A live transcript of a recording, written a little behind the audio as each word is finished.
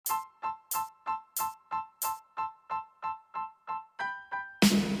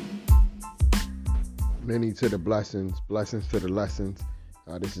Many to the blessings, blessings to the lessons.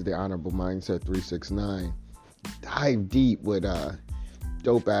 This is the Honorable Mindset 369. Dive deep with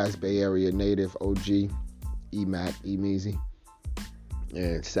dope ass Bay Area native OG, E-Mac, E-Meezy,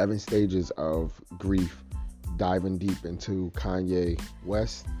 and 7 stages of grief. Diving deep into Kanye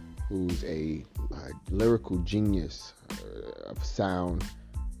West, who's a lyrical genius of sound,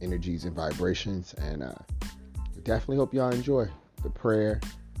 energies, and vibrations. And definitely hope y'all enjoy the prayer,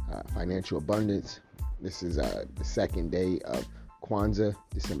 financial abundance. This is the second day of Kwanzaa,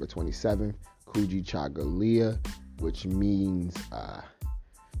 December 27th, Kujichagulia, which means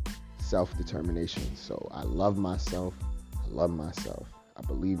self-determination. So I love myself. I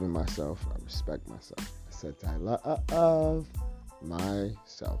believe in myself. I respect myself. I said I love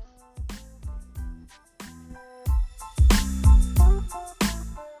myself.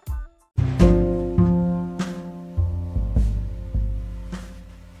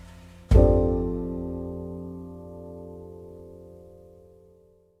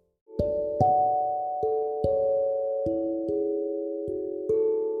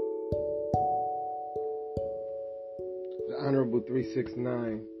 The Honorable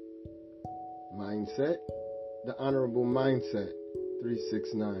 369 Mindset. The Honorable Mindset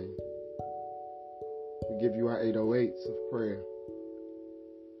 369. We give you our 808s of prayer.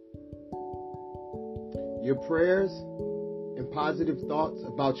 Your prayers and positive thoughts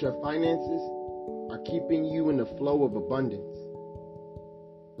about your finances are keeping you in the flow of abundance.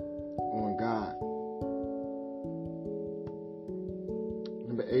 On God.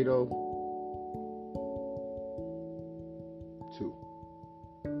 Number 802.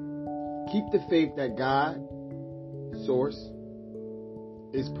 Keep the faith that God, Source,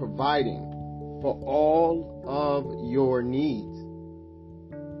 is providing for all of your needs,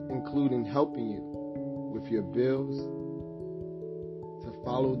 including helping you with your bills to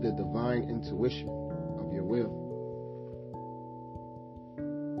follow the divine intuition of your will.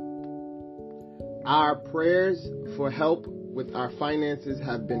 Our prayers for help with our finances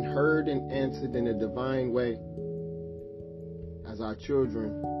have been heard and answered in a divine way, as our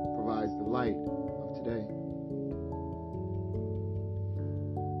children provides the light of today.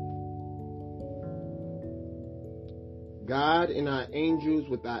 God and our angels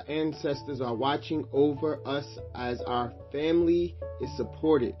with our ancestors are watching over us as our family is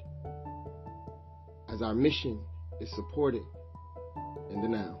supported, as our mission is supported in the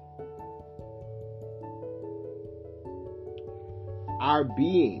now. Our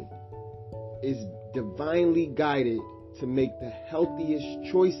being is divinely guided to make the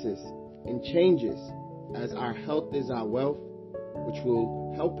healthiest choices and changes, as our health is our wealth, which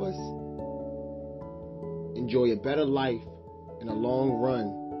will help us enjoy a better life in a long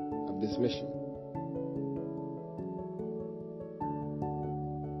run of this mission.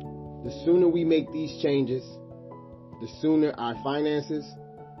 The sooner we make these changes, the sooner our finances,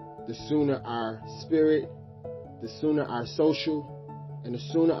 the sooner our spirit, the sooner our social, and the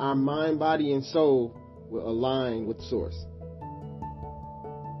sooner our mind, body, and soul will align with Source.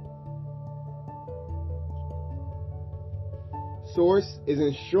 Source is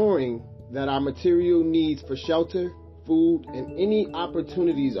ensuring that our material needs for shelter, food, and any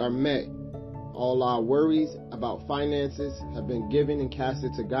opportunities are met. All our worries about finances have been given and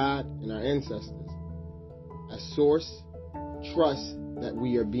casted to God and our ancestors. As Source, trust that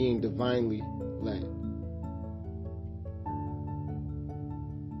we are being divinely led.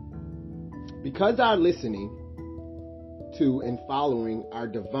 Because our listening to and following our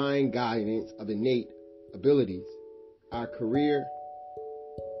divine guidance of innate abilities, our career,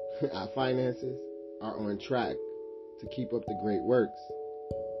 our finances are on track to keep up the great works.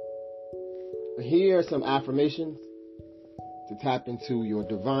 Here are some affirmations to tap into your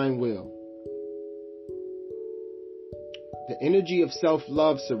divine will. The energy of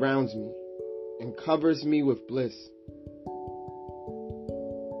self-love surrounds me and covers me with bliss.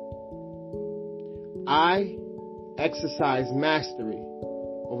 I exercise mastery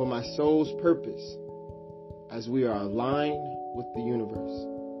over my soul's purpose as we are aligned with the universe.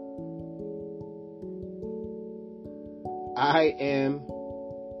 I am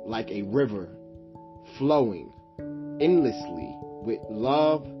like a river flowing endlessly with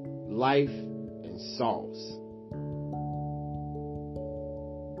love, life, and sauce.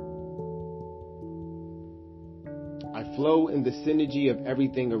 I flow in the synergy of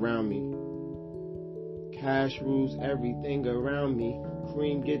everything around me. Cash rules everything around me.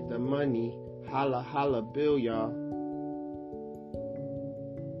 Cream get the money. Holla, holla, bill, y'all.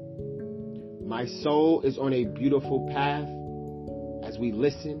 My soul is on a beautiful path as we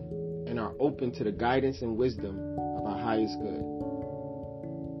listen and are open to the guidance and wisdom of our highest good.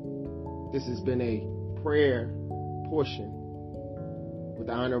 This has been a prayer portion with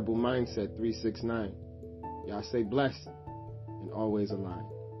the Honorable Mindset 369. Y'all stay blessed and always aligned.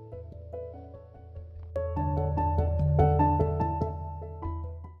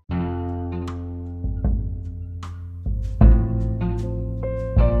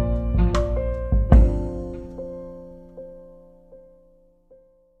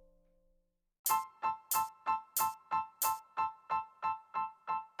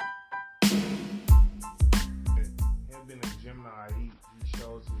 He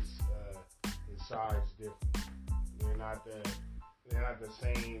shows his sides different. They're not the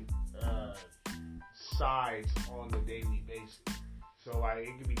same sides on the daily basis. So like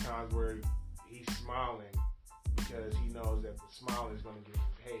it could be times where he's smiling because he knows that the smile is going to get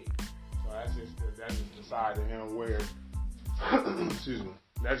him paid. So that's just the side of him where excuse me.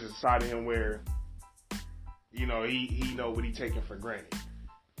 That's just the side of him where he know what he's taking for granted.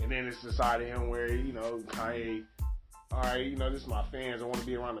 And then it's the side of him where Kanye, all right, this is my fans. I want to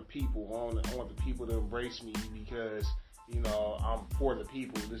be around the people. I want the people to embrace me because, I'm for the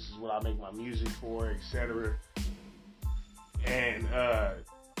people. This is what I make my music for, etc. And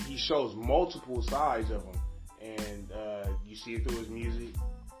he shows multiple sides of him. And you see it through his music.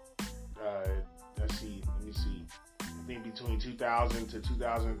 Let me see. I think between 2000 to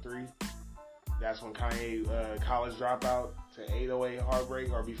 2003, that's when Kanye, College Dropout to 808 Heartbreak,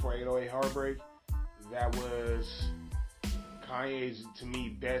 or before 808 Heartbreak, that was Kanye's, to me,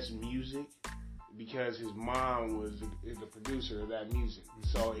 best music because his mom was the producer of that music.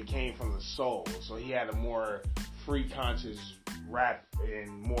 So it came from the soul. So he had a more free conscious rap and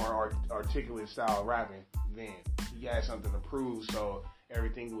more articulate style of rapping then. He had something to prove, so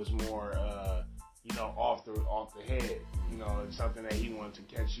everything was more, off the head. It's something that he wanted to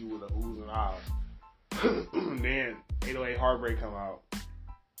catch you with a oohs and ahs. Then 808 Heartbreak come out.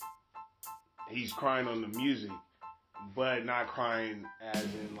 He's crying on the music, but not crying as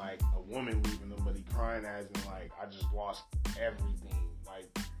in like a woman leaving him, but he crying as in like, I just lost everything. Like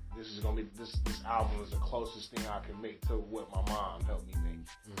this is gonna be this album is the closest thing I can make to what my mom helped me make.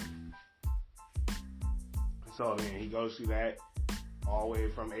 Mm-hmm. So then he goes through that all the way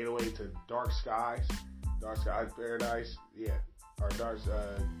from 808 to Dark Skies Paradise, yeah, or Dark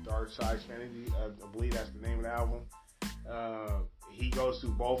Skies Fantasy. I believe that's the name of the album. He goes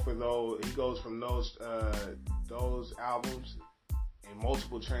through both of those. He goes from those albums in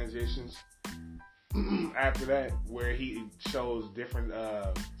multiple transitions. After that, where he shows different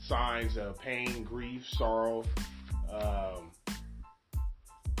signs of pain, grief, sorrow.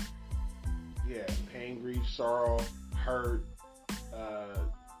 Pain, grief, sorrow, hurt,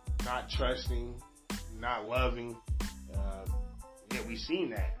 not trusting, not loving. We've seen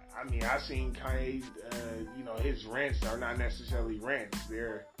that. I mean, I've seen Kanye, his rants are not necessarily rants.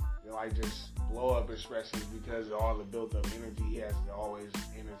 They're like just blow up expressions because of all the built up energy he has to always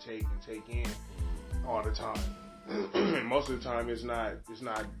take in all the time. Most of the time, it's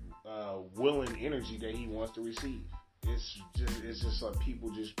not willing energy that he wants to receive. It's just like people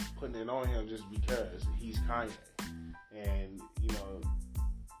just putting it on him just because he's Kanye. And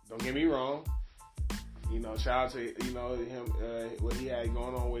don't get me wrong. Shout out to him, what he had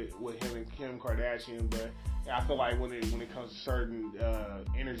going on with him and Kim Kardashian, but I feel like when it comes to certain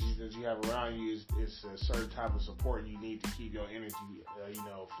energies that you have around you, it's a certain type of support you need to keep your energy,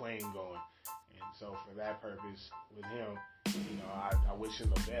 flame going. And so for that purpose, with him, I wish him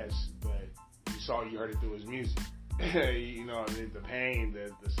the best. But you heard it through his music. The pain,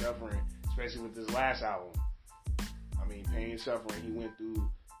 the suffering, especially with this last album. I mean, pain, suffering. He went through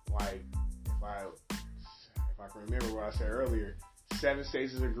like if I can remember what I said earlier, 7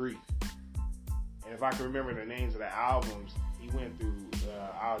 stages of grief. And if I can remember the names of the albums he went through,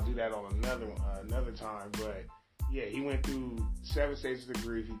 I'll do that on another time. But yeah, he went through 7 stages of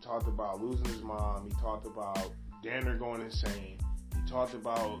grief. He talked about losing his mom. He talked about damn near going insane. He talked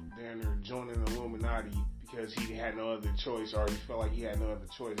about damn near joining the Illuminati because he had no other choice, or he felt like he had no other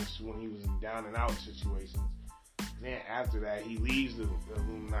choice. This is when he was in down and out situations. Then after that, he leaves the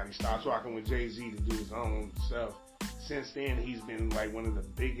Illuminati, stops rocking with Jay-Z to do his own stuff. Since then, he's been like one of the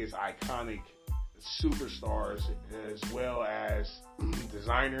biggest iconic superstars, as well as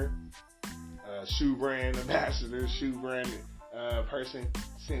designer, shoe brand ambassador, shoe brand person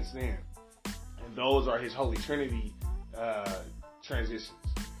since then. And those are his Holy Trinity transitions.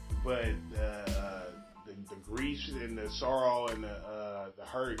 But the grief and the sorrow and the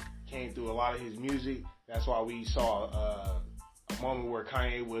hurt came through a lot of his music. That's why we saw a moment where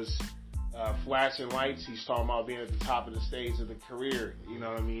Kanye was flashing lights. He's talking about being at the top of the stage of the career. You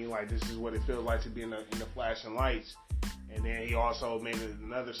know what I mean? Like, this is what it feels like to be in the flashing lights. And then he also made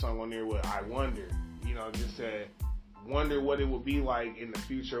another song on there with I Wonder. just to wonder what it would be like in the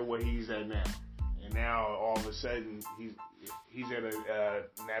future where he's at now. And now all of a sudden he's at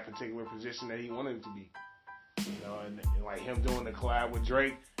that particular position that he wanted to be. And like him doing the collab with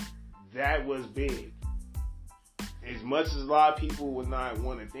Drake, that was big. As much as a lot of people would not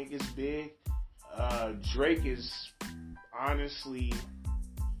want to think it's big, Drake is honestly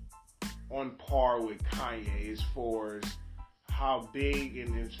on par with Kanye as far as how big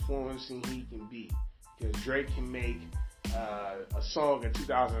and influencing he can be. Because Drake can make a song in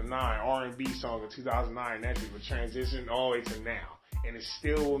 2009, R&B song in 2009, that just would transition all the way to now. And it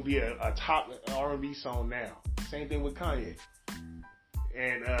still will be a top R&B song now. Same thing with Kanye.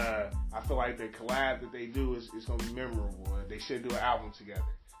 And I feel like the collab that they do is going to be memorable. They should do an album together.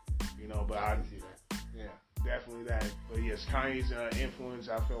 But I can see that. Yeah, definitely that. But yes, Kanye's influence,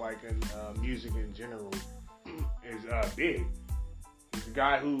 I feel like, in music in general is big. He's a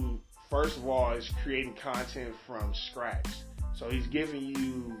guy who, first of all, is creating content from scratch. So he's giving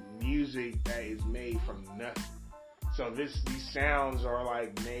you music that is made from nothing. So these sounds are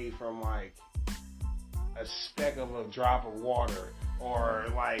like made from like a speck of a drop of water, or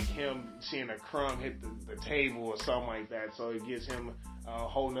like him seeing a crumb hit the table or something like that. So it gives him a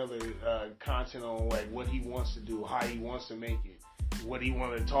whole nother content on like what he wants to do, how he wants to make it, what he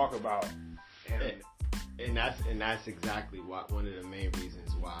wants to talk about. And that's exactly one of the main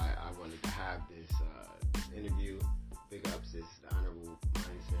reasons why I wanted to have this interview. Big ups, this is the Honorable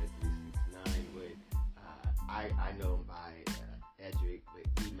Mindset 369 with I know him by Edric with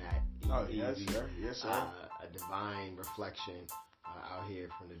EMAT. Oh yes, sir. Yes, sir. A divine reflection out here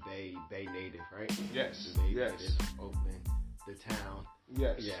from the Bay native, right? Yes. The Bay yes. native, Oakland, the town.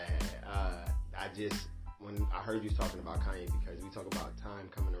 Yes. Yeah. When I heard you talking about Kanye, because we talk about time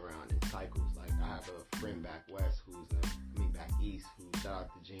coming around in cycles. Like I have a friend back west back east, who shout out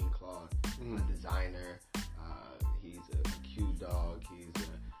to Jean Claude, a designer. He's a Q dog. He's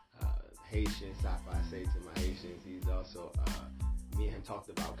a Haitian. Stop by say to my Haitians. He's also me and him talked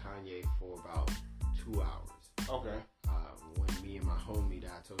about Kanye for about 2 hours. Okay. When me and my homie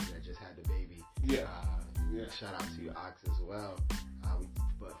that I told you I just had the baby. Yeah. Shout out to you, Ox, as well.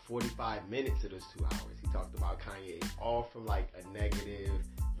 But 45 minutes of those 2 hours, he talked about Kanye, all from like a negative,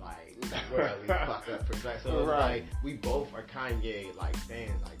 like worldly fucked up perspective. So it's like we both are Kanye like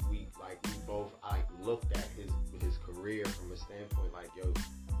fans. Like we both looked at his career from a standpoint like, yo,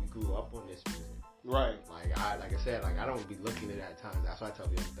 we grew up on this music. Right. Like I said, I don't be looking at it at times. That's why I tell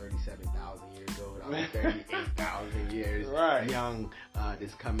you I'm 37,000 years old. I'm 38,000 years young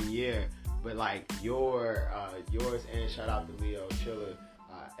this coming year. But like yours, and shout out to Leo Chiller,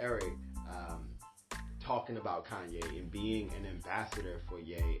 Eric, talking about Kanye and being an ambassador for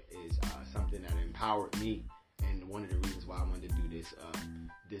Ye is something that empowered me, and one of the reasons why I wanted to do this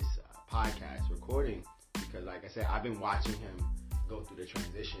podcast recording, because like I said, I've been watching him go through the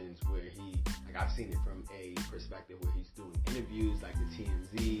transitions where I've seen it from a perspective where he's doing interviews like the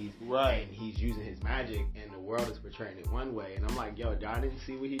TMZs, and he's using his magic, and the world is portraying it one way, and I'm like, yo, y'all didn't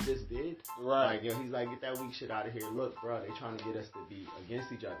see what he just did? Like, yo, he's like, get that weak shit out of here. Look, bro, they trying to get us to be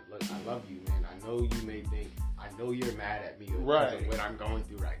against each other. Look, I love you, man. I know you may think, I know you're mad at me because of what I'm going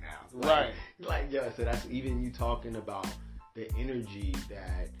through right now. Like, yo, so that's even you talking about the energy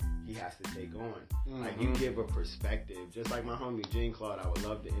that he has to take on. Like, you give a perspective, just like my homie Jean Claude. I would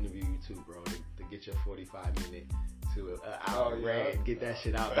love to interview you too, bro, to get your 45-minute to an hour rant, get that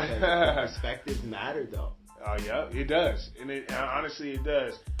shit out, because the perspectives matter, though. Oh yeah, it does, and honestly it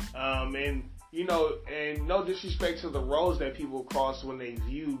does. And no disrespect to the roads that people cross when they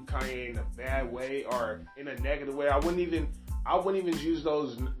view Kanye in a bad way or in a negative way. I wouldn't even use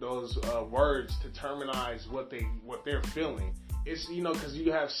those words to terminize what they're feeling. It's, because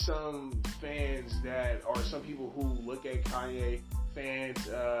you have some fans or some people who look at Kanye fans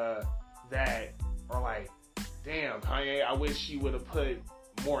that are like, damn, Kanye, I wish you would have put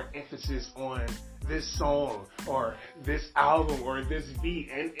more emphasis on this song or this album or this beat,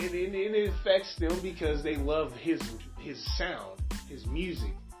 and it affects them because they love his sound, his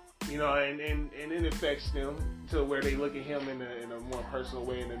music, and it affects them to where they look at him in a more personal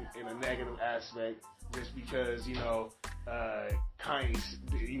way, in a negative aspect, just because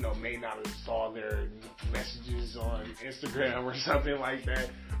Kanye may not have saw their messages on Instagram or something like that,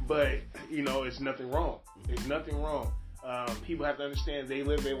 but it's nothing wrong. There's nothing wrong. People have to understand they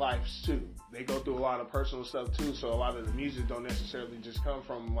live their lives too. They go through a lot of personal stuff too, so a lot of the music don't necessarily just come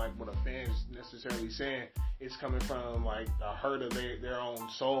from like what a fan's necessarily saying. It's coming from like a hurt of their own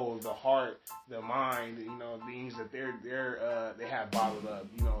soul, the heart, the mind, things that they have bottled up,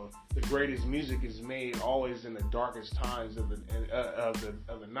 the greatest music is made always in the darkest times of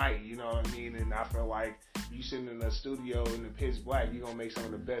the night. You know what I mean? And I feel like you sitting in a studio in the pitch black, you're gonna make some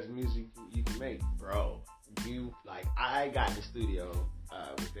of the best music you can make, bro. I got in the studio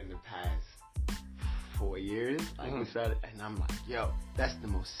within the past 4 years, we started, and I'm like, yo, that's the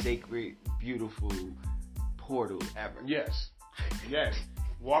most sacred, beautiful portal ever. Yes.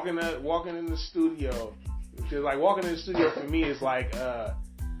 Walking in the studio, because like walking in the studio for me is like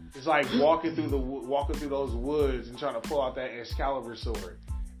it's like walking through those woods and trying to pull out that Excalibur sword.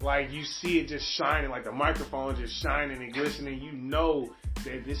 Like you see it just shining, like the microphone just shining and glistening. You know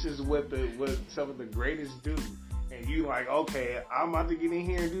that this is what some of the greatest do, and you like, okay, I'm about to get in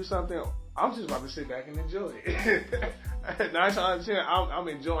here and do something. I'm just about to sit back and enjoy it. 9 times out of 10, I'm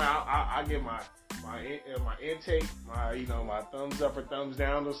enjoying. I get my intake, my thumbs up or thumbs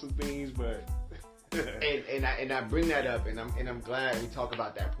down on some things, but. and I bring that up, and I'm glad we talk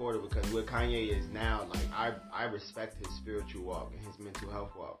about that portal, because where Kanye is now, like I respect his spiritual walk and his mental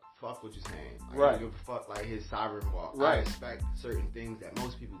health walk. Fuck what you're saying, like, right? I don't give a fuck like his sovereign walk. Right. I respect certain things that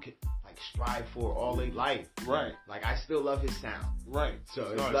most people could like strive for all their life. Right. Like I still love his sound. Right.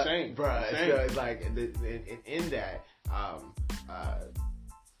 So it's like, same, bruh. same. So it's like in that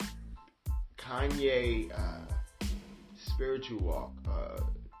Kanye spiritual walk.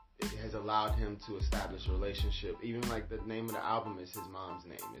 It has allowed him to establish a relationship. Even like the name of the album is his mom's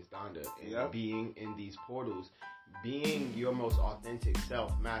name, is Donda. And being in these portals, being your most authentic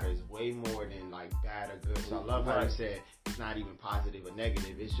self matters way more than like bad or good. So I love how you said it's not even positive or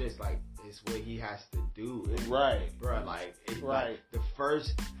negative. It's just like it's what he has to do. And, right, bro. Like like the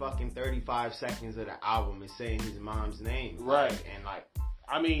first fucking 35 seconds of the album is saying his mom's name. Right, and like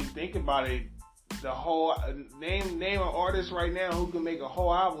I mean, think about it. The whole name an artist right now who can make a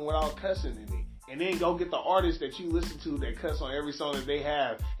whole album without cussing in it, and then go get the artist that you listen to that cuss on every song that they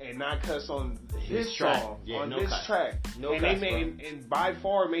have and not cuss on his song on this track. No, and cuss, they made and by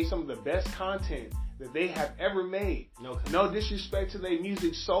far made some of the best content that they have ever made. No disrespect to their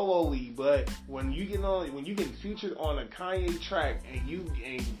music solely, but when you get featured on a Kanye track and you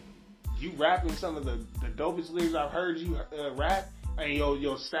rapping some of the dopest lyrics I've heard you rap. And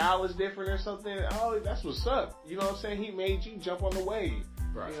your style is different or something. Oh, that's what's up. You know what I'm saying? He made you jump on the wave,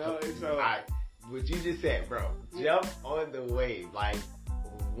 bro. You know, so what you just said, bro. Jump on the wave. Like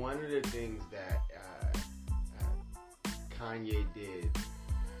one of the things that Kanye did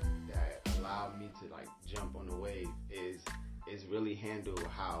that allowed me to like jump on the wave is really handle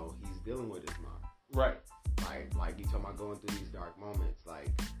how he's dealing with his mom. Right. Like you talking about going through these dark moments.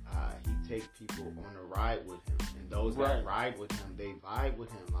 Like he take people on a ride with him, and those that ride with him, they vibe with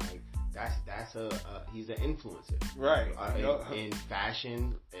him. Like that's he's an influencer, right? In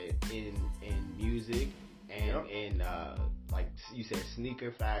fashion, in music, and in like you said,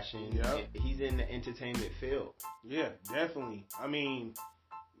 sneaker fashion. Yep. He's in the entertainment field. Yeah, definitely. I mean,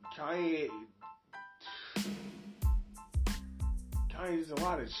 Kanye is a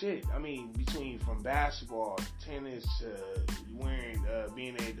lot of shit. I mean, from basketball, tennis, wearing,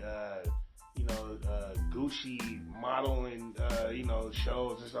 being at, Gucci modeling,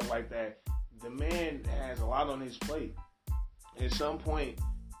 shows and stuff like that. The man has a lot on his plate. At some point,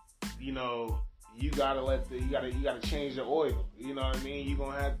 you gotta change the oil. You know what I mean? You're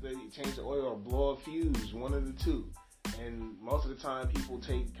gonna have to change the oil or blow a fuse, one of the two. And most of the time, people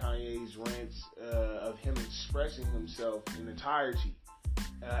take Kanye's rants of him expressing himself in entirety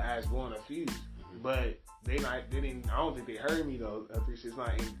as blowing a fuse. Mm-hmm. But they didn't. I don't think they heard me though. It's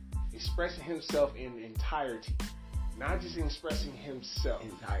not expressing himself in entirety, not just expressing himself.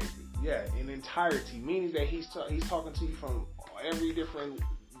 Entirety. Yeah, in entirety, meaning that he's talking to you from every different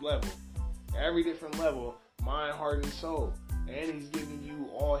level, mind, heart, and soul, and he's giving you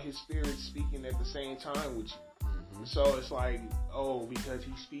all his spirit speaking at the same time with you. So it's like, because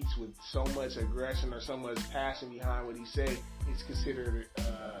he speaks with so much aggression or so much passion behind what he say, it's considered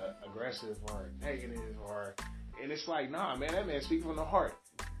aggressive or negative, and it's like, nah, man, that man speaking from the heart.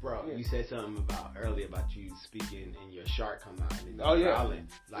 Bro, you said something earlier about you speaking and your shark come out. And growling.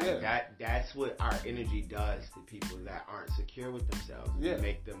 That's what our energy does to people that aren't secure with themselves. Yeah. We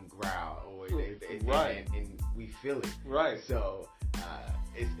make them growl, or and we feel it. Right. So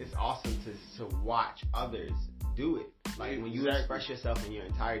it's awesome to watch others do it. Like when you express yourself in your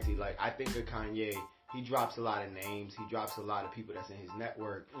entirety. Like I think of Kanye, he drops a lot of names, he drops a lot of people that's in his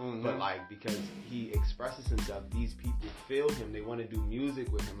network, but like because he expresses himself, these people feel him, they want to do music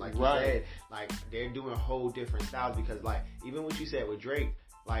with him. Like you said, like they're doing whole different styles, because like even what you said with Drake,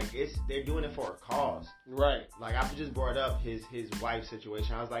 Like they're doing it for a cause. Right. Like I just brought up his wife's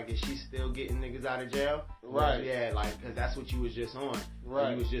situation. I was like, is she still getting niggas out of jail? Right. Yeah, like because that's what you was just on.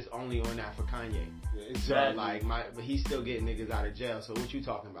 Right. You was just only on that for Kanye. Yeah, exactly. So but he's still getting niggas out of jail. So what you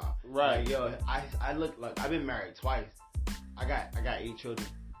talking about? Right. Like, yo, I look like I've been married twice. I got 8 children.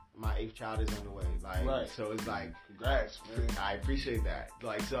 My 8th child is on the way. Like, right. So it's like, congrats, man. I appreciate that.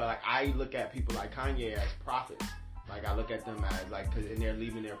 Like, so like I look at people like Kanye as prophets. Like I look at them as like, and they're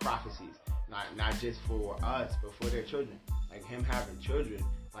leaving their prophecies, not just for us, but for their children. Like him having children,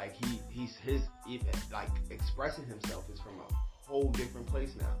 like he's like expressing himself is from a whole different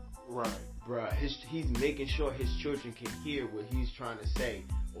place now. Right. Bruh, he's making sure his children can hear what he's trying to say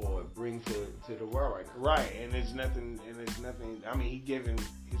or bring to the world right now. Right, and it's nothing. I mean, he's giving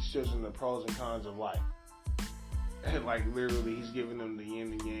his children the pros and cons of life. And like literally, he's giving them the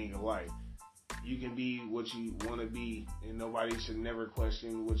yin and yang of life. You can be what you want to be, and nobody should never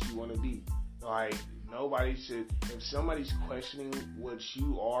question what you want to be. Like nobody should. If somebody's questioning what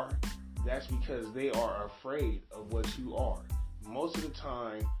you are, that's because they are afraid of what you are. Most of the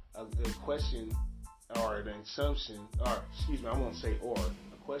time, a question or an assumption, or excuse me, I won't say or.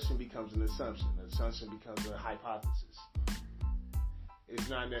 A question becomes an assumption. An assumption becomes a hypothesis. It's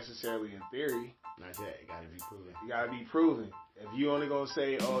not necessarily a theory. Not yet. It gotta be proven. You gotta be proven. If you only gonna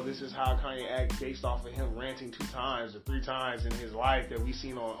say, oh, this is how Kanye acts based off of him ranting 2 times or 3 times in his life that we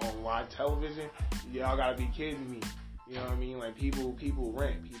seen on live television, y'all gotta be kidding me. You know what I mean? Like people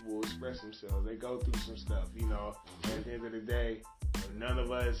rant, people express themselves, they go through some stuff. You know, at the end of the day, none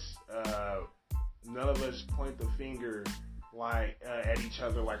of us point the finger like at each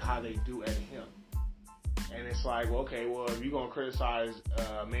other like how they do at him. And it's like, well, okay, well, if you're gonna criticize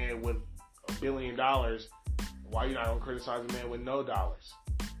a man with $1 billion, why you not gonna criticize a man with no dollars?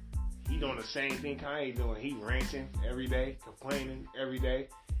 He doing the same thing Kanye doing. He ranting every day, complaining every day,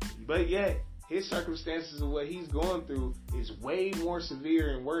 but yet his circumstances of what he's going through is way more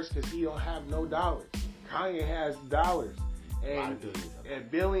severe and worse because he don't have no dollars. Kanye has dollars and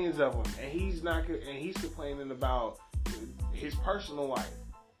billions of them, and he's complaining about his personal life.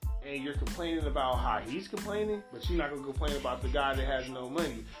 And you're complaining about how he's complaining, but you're not going to complain about the guy that has no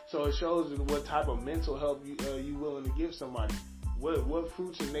money. So it shows what type of mental help you willing to give somebody. What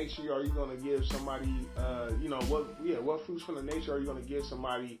fruits of nature are you going to give somebody? What fruits from the nature are you going to give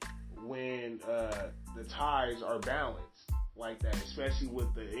somebody when the ties are balanced like that, especially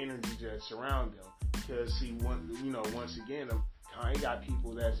with the energy that surround them? Because once again, Kanye got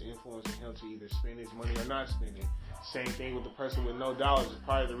people that's influencing him to either spend his money or not spend it. Same thing with the person with no dollars.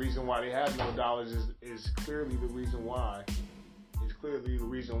 Probably the reason why they have no dollars is clearly the reason why. It's clearly the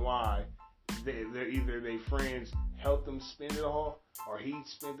reason why they're either their friends helped them spend it all, or he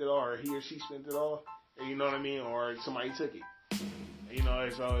spent it all, or he or she spent it all. You know what I mean? Or somebody took it. You know,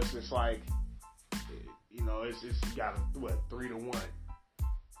 so it's just like, you know, it's got 3-1.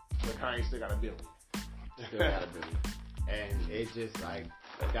 But Kanye still got $1 billion. Still got $1 billion. And it's just like,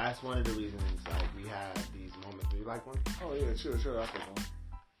 that's one of the reasons like we have these moments. Do you like one? Oh yeah, sure. I take one.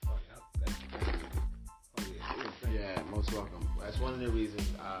 Oh yeah, thank you. Oh yeah. Yeah, most welcome. That's one of the reasons.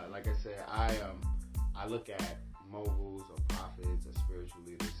 Like I said, I look at moguls or prophets or spiritual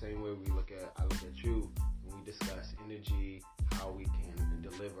leaders same way I look at you when we discuss energy, how we can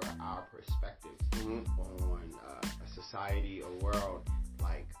deliver our perspectives on a society, a world.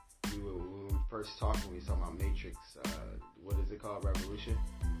 Like when we first talked, we were talking about Matrix. What is it called? Revolution.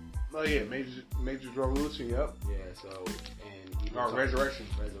 Oh yeah, Matrix Revolution. Yep. Yeah. So and even Resurrection.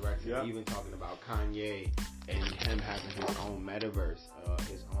 Yep. Even talking about Kanye and him having his own metaverse,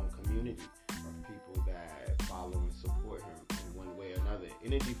 his own community of people that follow and support him in one way or another.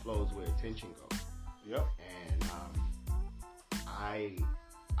 Energy flows where attention goes. Yep. And I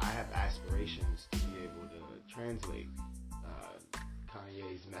have aspirations to be able to translate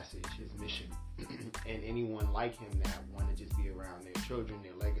Kanye's message, his mission, and anyone like him that want to just be around their children,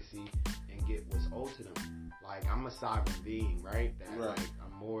 their legacy, and get what's owed to them. Like, I'm a sovereign being, right? Like,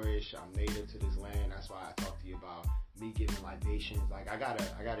 I'm Moorish, I'm native to this land. That's why I talk to you about me giving libations. Like, I got a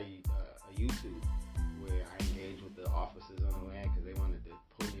YouTube where I engage with the officers on the land because they wanted to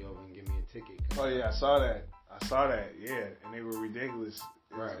pull me over and give me a ticket. Oh yeah, I saw that. Yeah, and they were ridiculous.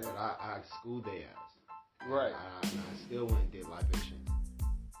 Right, but I schooled their ass. Right. I still went and did libations.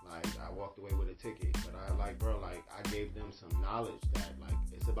 Like, I walked away with a ticket, but I gave them some knowledge that, like,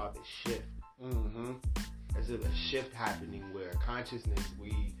 it's about the shift. Mm-hmm. There's a shift happening where consciousness,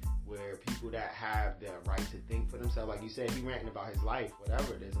 where people that have the right to think for themselves, like you said, he ranting about his life,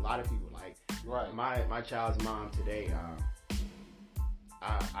 whatever. There's a lot of people, like, right. My child's mom today,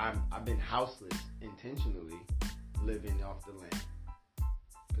 I've been houseless intentionally, living off the land.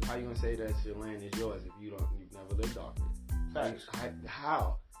 Because how you gonna say that your land is yours if you've never lived off it? Facts.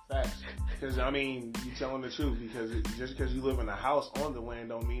 How? Facts. Because I mean, you telling the truth. Because just because you live in a house on the land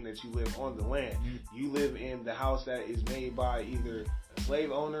don't mean that you live on the land. You live in the house that is made by either a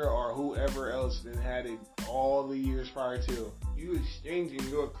slave owner or whoever else that had it all the years prior to. You exchanging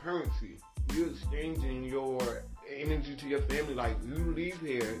your currency. You exchanging your energy to your family. Like, you leave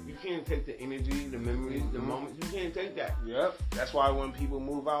here, you can't take the energy, the memories, the moments. You can't take that. Yep. That's why when people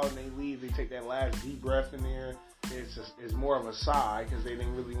move out and they leave, they take that last deep breath in there. It's more of a sigh because they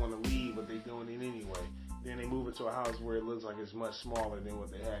didn't really want to leave, but they're doing it anyway. Then they move into a house where it looks like it's much smaller than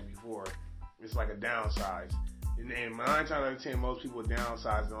what they had before. It's like a downsize. And 9 times out of 10, most people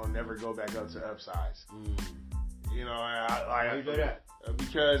downsize and they'll never go back up to upsize. You know, How you do that?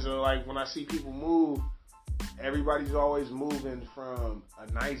 Because like when I see people move, everybody's always moving from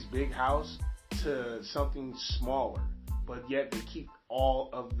a nice big house to something smaller, but yet they keep all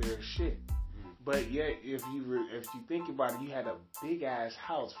of their shit. But yet, if you think about it, you had a big ass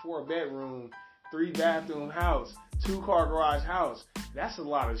house, 4-bedroom, 3-bathroom house, 2-car garage house. That's a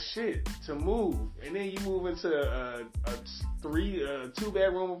lot of shit to move. And then you move into a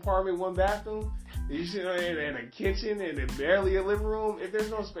 2-bedroom apartment, 1 bathroom. You see, and a kitchen and barely a living room. If there's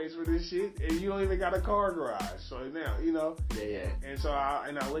no space for this shit, and you don't even got a car garage, so now you know. Yeah. And so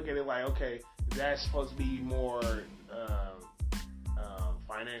I look at it like, okay, that's supposed to be more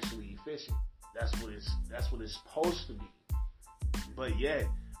financially efficient. That's what it's supposed to be. But yet,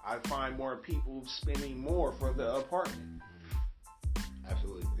 I find more people spending more for the apartment.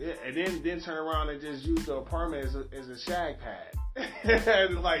 Absolutely. Yeah, and then turn around and just use the apartment as a shag pad.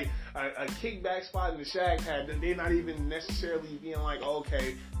 Like a kickback spot in the shag pad. They're not even necessarily being like,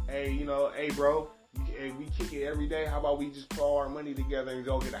 okay, hey bro, we kick it every day. How about we just put all our money together and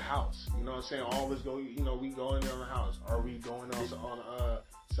go get a house? You know what I'm saying? All of us go, we go in there on a house. Or we going on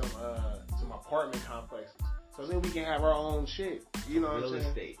some apartment complexes. So then we can have our own shit. You know what I'm saying? Real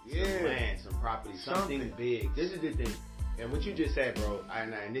estate. Yeah. Some land, some property, something big. This is the thing. And what you just said, bro,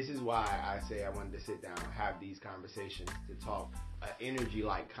 and this is why I say I wanted to sit down and have these conversations to talk energy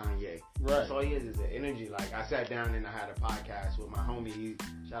like Kanye. Right. That's all he is an energy like. I sat down and I had a podcast with my homie.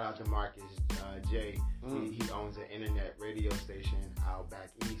 Shout out to Marcus J. He owns an internet radio station out back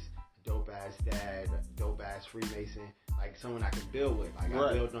east. Dope ass dad, dope ass Freemason, like someone I can build with. Like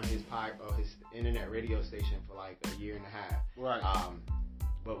I built on his his internet radio station for like a year and a half. Right.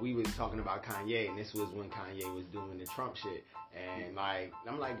 But we was talking about Kanye, and this was when Kanye was doing the Trump shit. And like,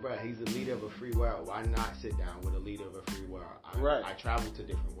 I'm like, bro, he's the leader of a free world. Why not sit down with a leader of a free world? I travel to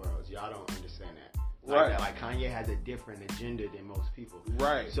different worlds. Y'all don't understand that. Like Kanye has a different agenda than most people.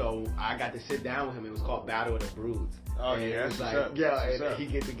 Right. So I got to sit down with him. It was called Battle of the Broods. Oh, and yeah. It was like, he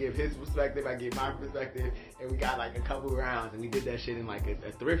get to give his perspective, I give my perspective, and we got like a couple rounds, and we did that shit in like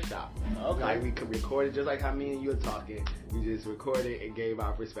a thrift shop. Okay. Like we could record it just like how me and you are talking. We just recorded and gave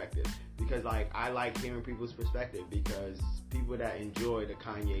our perspective. Because like I like hearing people's perspective, because people that enjoy the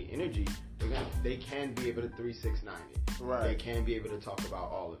Kanye energy, they can be able to 369 it. Right. They can be able to talk about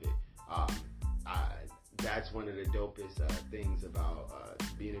all of it. That's one of the dopest things about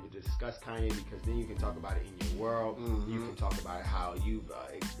being able to discuss Kanye, because then you can talk about it in your world. You can talk about how you've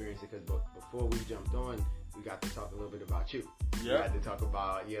experienced it. Because before we jumped on, we got to talk a little bit about you. Yeah. We got to talk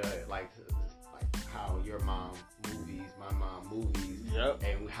about like how your mom movies, my mom movies,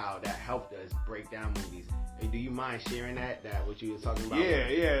 and how that helped us break down movies. Hey, do you mind sharing that what you were talking about?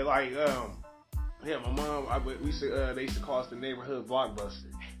 Yeah. Like my mom. They used to call us the neighborhood Blockbuster.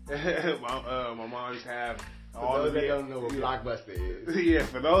 My mom used to have all those that don't know what Blockbuster is. Yeah,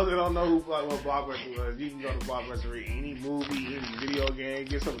 for those that don't know what Blockbuster was, you can go to Blockbuster, read any movie, any video game,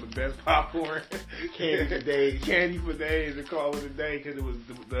 get some of the best popcorn, candy for days, and call it a day, because it was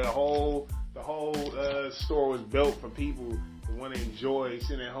the whole store was built for people who want to enjoy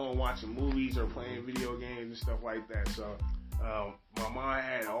sitting at home watching movies or playing video games and stuff like that. So my mom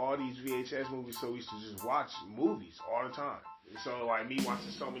had all these VHS movies, so we used to just watch movies all the time. So like me watching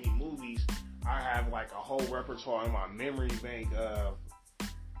so many movies, I have like a whole repertoire in my memory bank of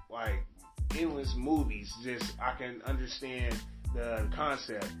like endless movies. Just I can understand the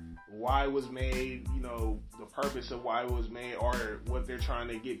concept, why it was made, the purpose of why it was made, or what they're trying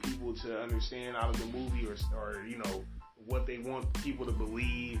to get people to understand out of the movie, or what they want people to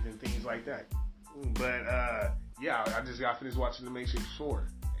believe and things like that. But I just got finished watching The Matrix 4.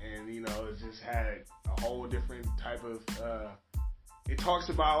 And, it just had a whole different type of, it talks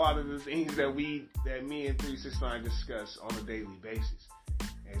about a lot of the things that me and 369 discuss on a daily basis.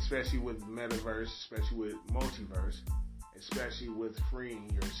 And especially with metaverse, especially with multiverse, especially with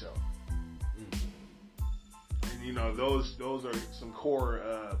freeing yourself. And those are some core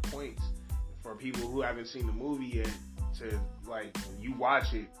points for people who haven't seen the movie yet. To like, when you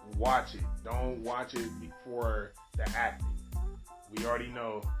watch it. Don't watch it before the acting. We already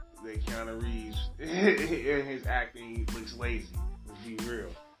know that Keanu Reeves in his acting looks lazy. Let's be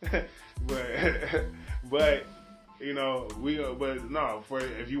real. but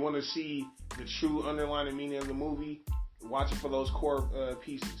if you want to see the true underlying meaning of the movie, watch it for those core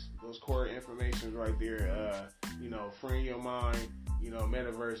pieces, those core information right there. Freeing your mind,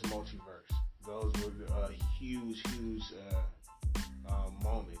 metaverse, multiverse. Those were huge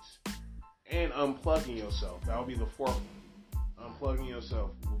moments. And unplugging yourself. That will be the fourth one. Unplugging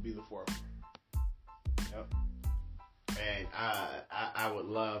yourself will be the fourth one. Yep. And I would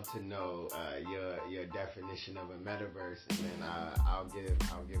love to know your definition of a metaverse, and then I'll give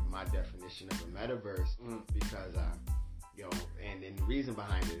my definition of a metaverse because and then the reason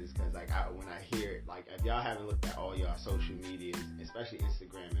behind it is because when I hear it, if y'all haven't looked at all y'all social medias, especially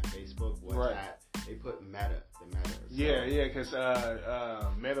Instagram and Facebook, they put the meta. So. Yeah, because the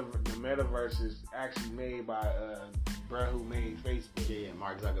metaverse is actually made by bruh who made Facebook. Yeah,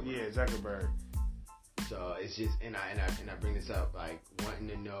 Mark Zuckerberg. Yeah, Zuckerberg. So it's just, and I bring this up, wanting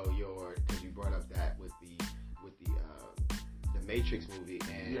to know because you brought up that with the Matrix movie,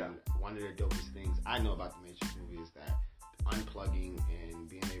 and one of the dopest things I know about the Matrix movie is that unplugging and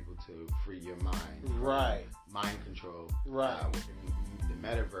being able to free your mind, right? Mind control, right? With the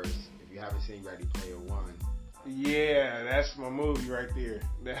metaverse. If you haven't seen Ready Player One. Yeah, that's my movie right there.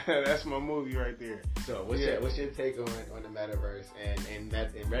 That's my movie right there. So what's your take on the metaverse and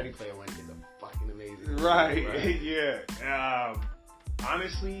Ready Player One is a fucking amazing movie, right? Yeah.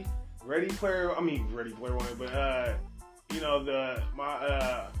 Honestly, Ready Player One, but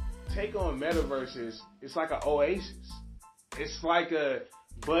my take on metaverse is it's like an oasis. It's like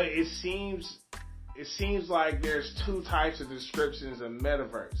but it seems like there's two types of descriptions of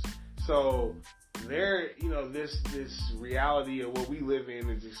metaverse. So there, this reality of what we live in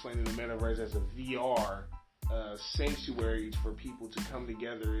is explaining the metaverse as a VR sanctuary for people to come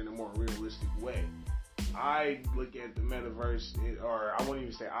together in a more realistic way. I look at the metaverse, or I won't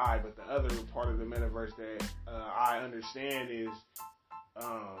even say but the other part of the metaverse that I understand is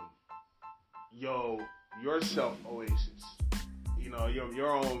your self oasis.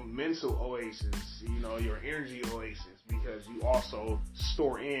 Your own mental oasis, your energy oasis, because you also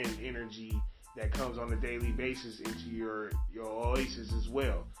store in energy that comes on a daily basis into your oasis as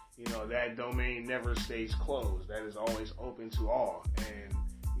well. That domain never stays closed. That is always open to all. And,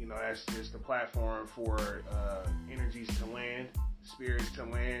 that's just a platform for energies to land, spirits to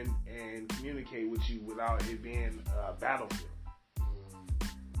land, and communicate with you without it being a battlefield.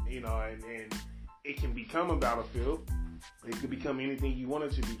 And it can become a battlefield. It could become anything you want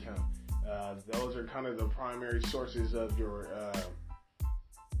it to become. Those are kind of the primary sources of your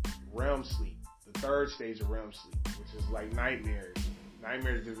REM sleep. The third stage of REM sleep, which is like nightmares.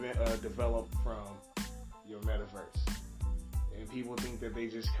 Nightmares develop from your metaverse. And people think that they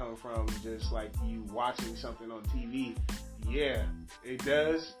just come from just like you watching something on TV. Yeah, it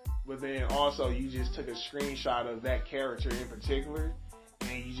does. But then also you just took a screenshot of that character in particular,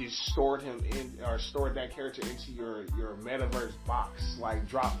 and you just stored that character into your metaverse box, like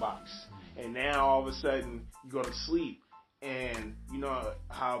Dropbox. And now all of a sudden you go to sleep, and you know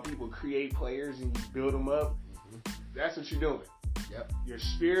how people create players and you build them up? That's what you're doing. Yep. Your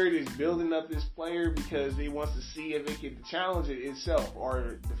spirit is building up this player because it wants to see if it can challenge it itself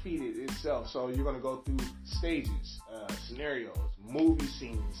or defeat it itself. So you're going to go through stages, scenarios, movie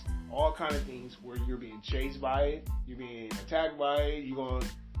scenes, all kind of things where you're being chased by it, you're being attacked by it, you're going to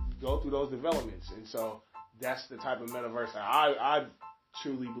go through those developments. And so that's the type of metaverse that I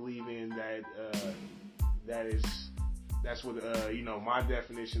truly believe in, that's what, my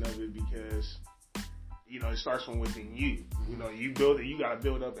definition of it, because it starts from within you. You build it, you got to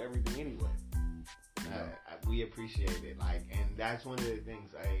build up everything anyway. We appreciate it. And that's one of the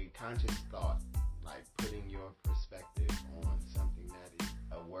things, a conscious thought, putting your perspective on something that is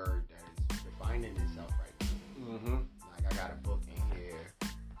a word that is defining itself right now. Mm-hmm. I got a book in here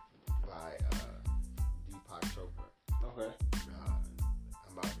by Deepak Chopra. Okay.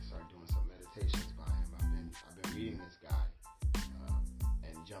 I'm about to start doing some meditations by him. I've been reading this guy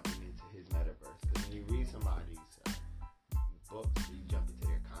and jumping into his metaverse. Because when you read somebody's books, you jump into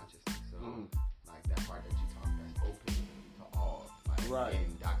their consciousness. So, that part that you talk, that's open to all. Right.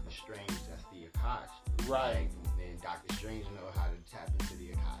 In Doctor Strange, that's the Akash. Right. And Doctor Strange know how to tap into the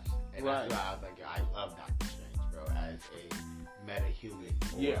Akash. And right. That's why I was like, I love Doctor Strange, bro, as a meta-human.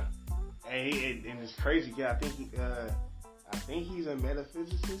 Yeah. And it's crazy, yeah. I think he's a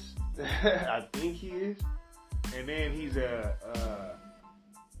metaphysicist. I think he is. and then he's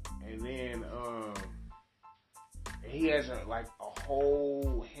he has a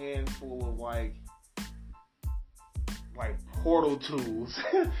whole handful of like portal tools.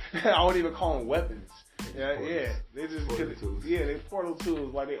 I don't even call them weapons. Yeah, they just they portal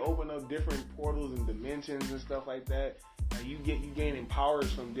tools. Like they open up different portals and dimensions and stuff like that. You gaining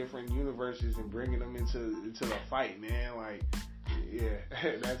powers from different universes and bringing them into the fight, man. Like, yeah,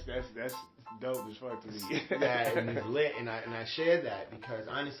 that's dope as fuck to me. That is lit, and I share that because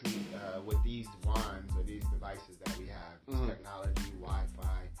honestly, with these wands or these devices that we have, this technology,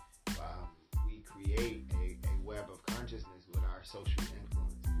 Wi-Fi, we create a web of consciousness with our social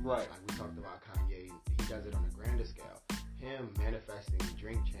influence. Right. Like we talked about Kanye, he does it on a grander scale. Him manifesting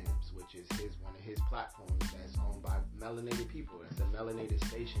Drink Champs, which is one of his platforms that's owned by melanated people. It's a melanated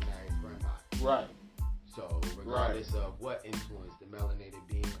station that is run by. Right. So regardless of what influence the melanated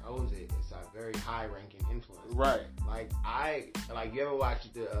being owns it, it's a very high-ranking influence. Right. Like you ever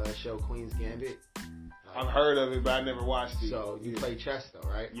watched the show Queen's Gambit? I've heard of it, but I never watched it. So you play chess though,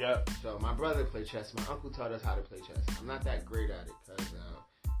 right? Yep. So my brother played chess. My uncle taught us how to play chess. I'm not that great at it because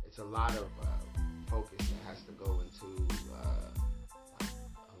it's a lot of focus that has to go into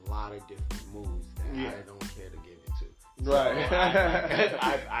a lot of different moves that I don't care to get into. Right. So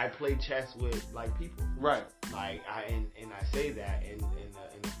I play chess with like people. Right. Like I say that in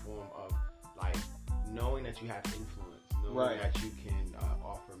the form of like knowing that you have influence, knowing that you can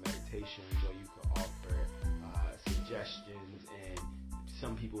offer meditations or you can offer suggestions, and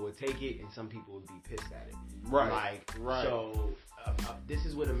some people would take it and some people would be pissed at it. Right. So this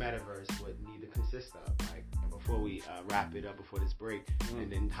is what a metaverse would need to consist of. Like before we wrap it up before this break,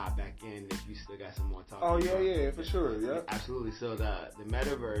 and then hop back in if you still got some more talk. Oh yeah, for sure. Yeah, absolutely. So the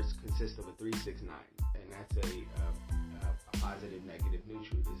metaverse consists of a 369, and that's a positive, negative,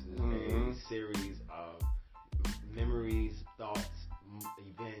 neutral. This is a series of memories, thoughts,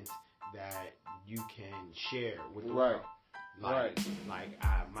 events that you can share with the world.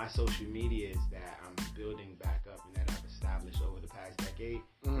 My social media is that I'm building back up and that I've established over the past decade.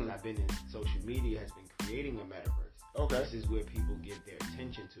 Because I've been in social media has been creating a metaverse. Okay. This is where people give their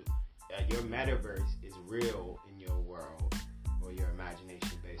attention to. Your metaverse is real in your world or your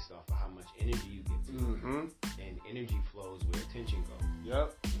imagination based off of how much energy you give to it. And energy flows where attention goes.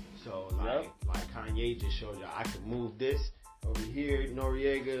 Yep. So like Kanye just showed you, I can move this over here,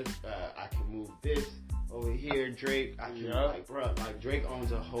 Noriega. I can move this over here, Drake. I can Drake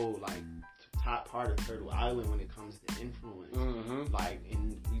owns a whole top part of Turtle Island when it comes to influence.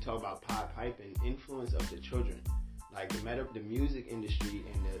 And you talk about Pied Pipe and influence of the children. Like the music industry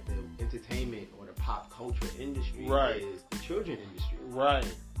and the entertainment or the pop culture industry is the children industry. Right.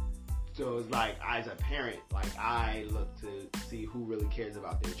 So it's like, as a parent, I look to see who really cares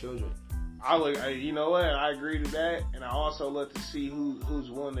about their children. You know what? I agree to that, and I also look to see who's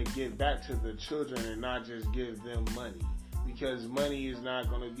willing to give back to the children and not just give them money, because money is not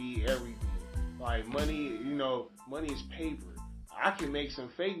going to be everything. Like money, money is paper. I can make some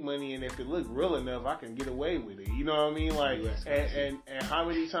fake money, and if it look real enough, I can get away with it. You know what I mean? Like, and how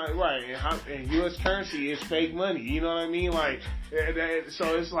many times, right? And U.S. currency is fake money. You know what I mean? Like,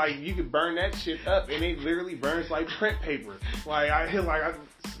 so it's like you can burn that shit up, and it literally burns like print paper.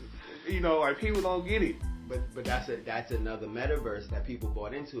 People don't get it. But that's another metaverse that people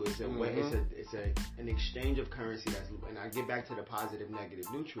bought into. It's an exchange of currency. And I get back to the positive, negative,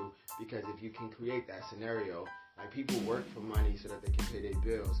 neutral, because if you can create that scenario, people work for money so that they can pay their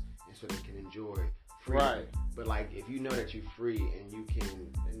bills and so they can enjoy freedom. Right. But if you know that you're free and you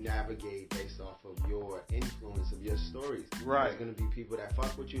can navigate based off of your influence of your stories, there's gonna be people that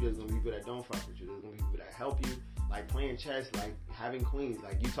fuck with you. There's gonna be people that don't fuck with you. There's gonna be people that help you. Like playing chess, having queens.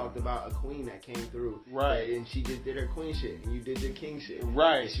 You talked about a queen that came through, and she just did her queen shit, and you did your king shit,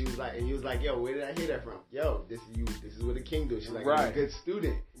 right? And she was like, and you was like, yo, where did I hear that from? Yo, this is what a king do. She's like, I'm a good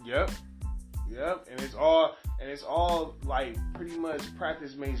student. Yep. And it's all pretty much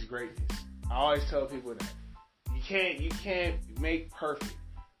practice makes greatness. I always tell people that you can't make perfect.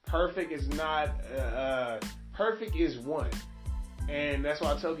 Perfect is not perfect is one, and that's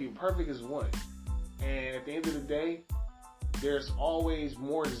why I tell people perfect is one. And at the end of the day, there's always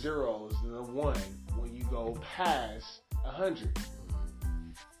more zeros than a one when you go past 100.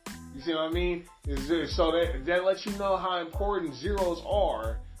 You see what I mean? So that lets you know how important zeros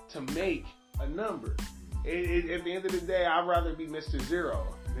are to make a number. At the end of the day, I'd rather be Mr.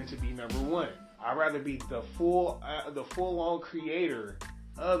 Zero than to be number one. I'd rather be the full-on creator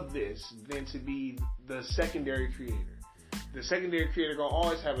of this than to be the secondary creator. The secondary creator gonna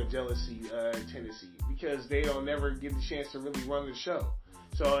always have a jealousy tendency because they don't never get the chance to really run the show.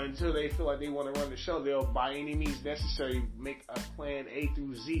 So until they feel like they want to run the show, they'll by any means necessary make a plan A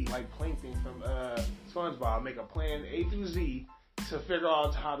through Z, like Plankton from SpongeBob, make a plan A through Z to figure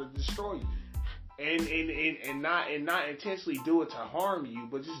out how to destroy you. And not intentionally do it to harm you,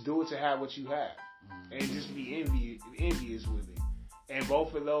 but just do it to have what you have. And just be envious with it. And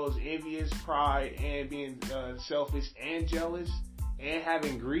both of those, envious, pride, and being selfish and jealous, and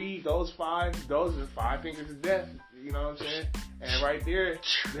having greed, those are 5 fingers of death. You know what I'm saying? And right there,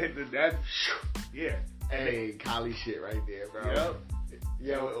 that yeah. Hey, Kali shit right there, bro. Yep.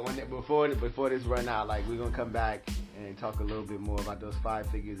 Yeah, before this run out, like, we're gonna come back and talk a little bit more about those 5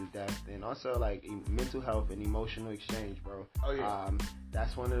 figures of death, and also like mental health and emotional exchange, bro. Oh yeah.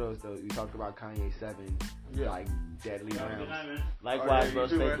 That's one of those though. We talked about Kanye 7, like deadly rounds. Likewise, yeah, bro.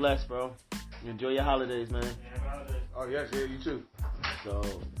 too, Stay man. blessed, bro. Enjoy your holidays, man. Oh yes, yeah, you too. So,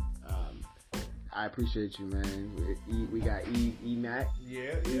 I appreciate you, man. We got E-Mac.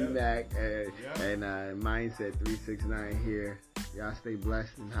 Yeah. E-Mac and Mindset 369 here. Y'all stay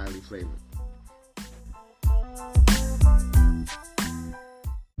blessed and highly flavored.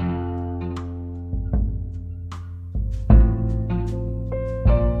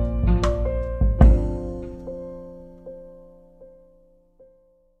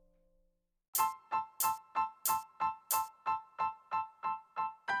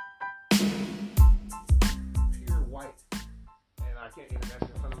 Pure white. And I can't, that's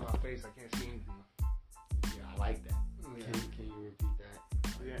in front of my face. I can't see anything. Yeah, I like that. Yeah. Can you repeat that?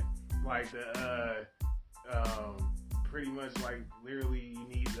 Yeah, like the pretty much like literally you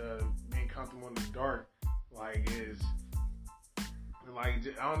need being comfortable in the dark. Like is like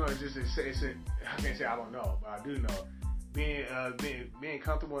I don't know. It's I can't say I don't know, but I do know. Being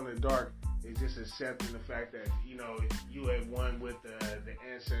comfortable in the dark is just accepting the fact that you have one with the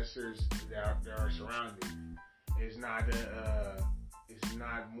ancestors that are surrounding you. It's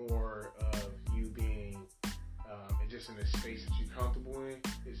not more of you being just in a space that you're comfortable in.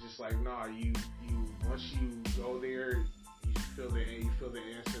 It's just like you once you go there, you feel the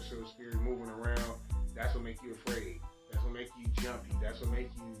ancestral spirit moving around. That's what makes you afraid. That's what makes you jumpy. That's what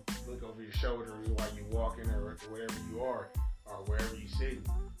makes you look over your shoulders while you're walking or wherever you are or wherever you're sitting.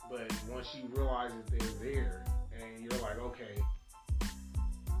 But once you realize that they're there and you're like, okay,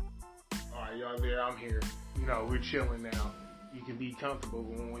 all right, y'all there, I'm here. We're chilling now. You can be comfortable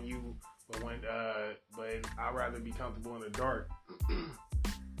but I'd rather be comfortable in the dark.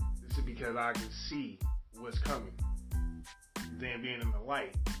 This is because I can see what's coming than being in the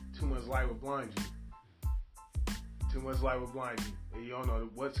light. Too much light will blind you. Too much light will blind you. And you don't know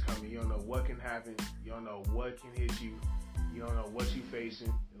what's coming. You don't know what can happen. You don't know what can hit you. You don't know what you're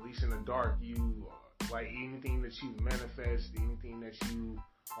facing. At least in the dark, you like anything that you manifest, anything that you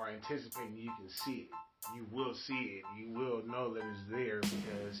are anticipating, you can see it. You will see it. You will know that it's there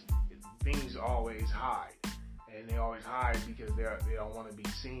because things always hide. And they always hide because they don't want to be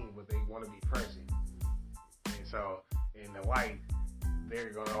seen, but they want to be present. And so, in the light, they're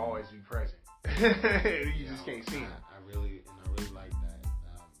going to always be present. You just can't see them. I really like that.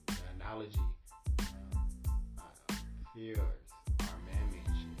 The analogy, fears are man-made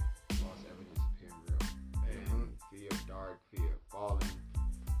shit. False evidence appearing real. And fear of dark, fear of falling,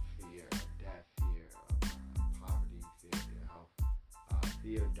 fear of death, fear of poverty, fear of health.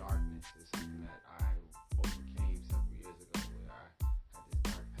 Fear of darkness is something that I overcame several years ago where I had this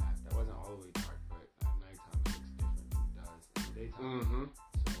dark path. That wasn't all the way dark, but at nighttime it looks different than it does in the daytime.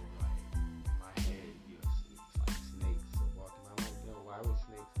 So like in my head, it's like snakes walking. I'm like, why would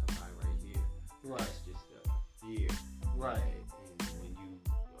snakes come by right here? Right. That's just a fear. Right. And when you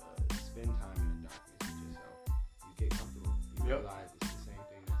spend time in the darkness with yourself, you get comfortable. You realize it's the same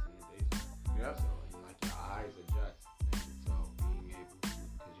thing that's in the daytime. Yep. So, and like your eyes adjust. And so being able to,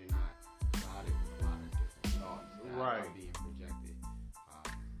 because you're not clouded with a lot of different thoughts that are being projected.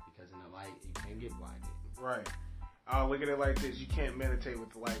 Because in the light, you can get blinded. Right. Look at it like this. You can't meditate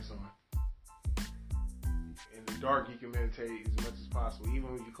with the lights on. In the dark, you can meditate as much as possible.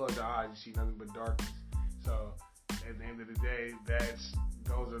 Even when you close your eyes, you see nothing but darkness. So, at the end of the day,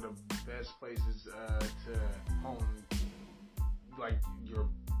 those are the best places to hone, like, your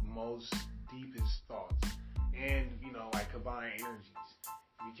most deepest thoughts. And, like, combine energies.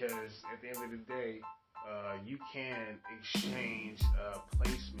 Because at the end of the day, you can exchange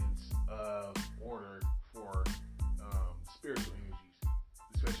placements of order for spiritual energies,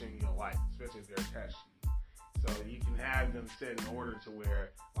 especially in your life, especially if they're attached to you. So you can have them set in order to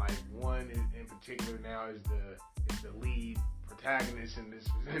where, like, one in particular now is the lead protagonist in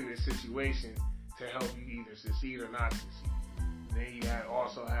this situation to help you either succeed or not succeed. And then you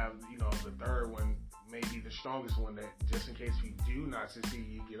also have the third one may be the strongest one, that just in case you do not succeed,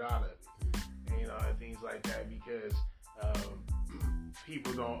 you get out of it. And things like that, because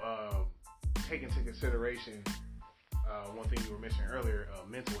people don't take into consideration one thing you were mentioning earlier,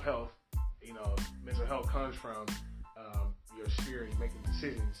 mental health. Mental health comes from your spirit making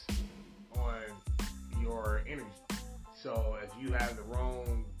decisions on your energy. So if you have the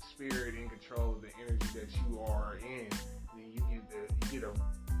wrong spirit in control of the energy that you are in, then you get a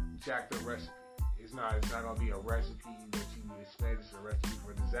jacked up recipe. It's not gonna be a recipe that you would expect. It's a recipe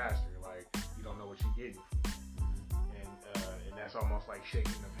for disaster. Like, you don't know what you're getting, and that's almost like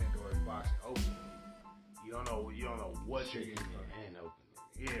shaking the Pandora's box and opening it. You don't know what you're getting and opening.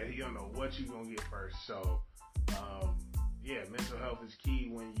 Yeah, you don't know what you're gonna get first. So, mental health is key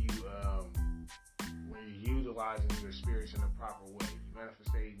when you're utilizing your spirits in the proper way. You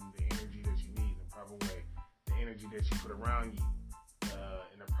manifesting the energy that you need in the proper way, the energy that you put around you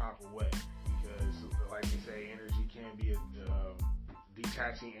in the proper way. Because, like they say, energy can be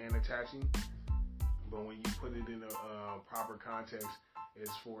detaching and attaching. But when you put it in a proper context,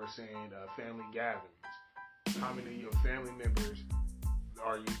 it's for saying family gatherings. How many of your family members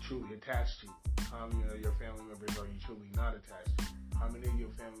are you truly attached to? How many of your family members are you truly not attached to? How many of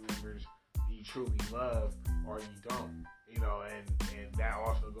your family members do you truly love or you don't? And that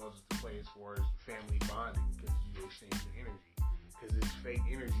also goes into play as far as family bonding, because you exchange your energy. Because it's fake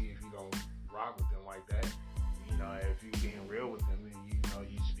energy if you don't rock with them like that. If you're being real with them, then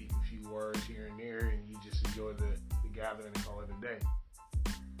you speak a few words here and there, and you just enjoy the gathering and call it a day.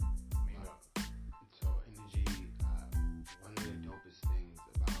 So energy, one of the dopest things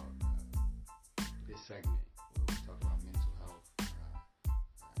about this segment, where we talk about mental health,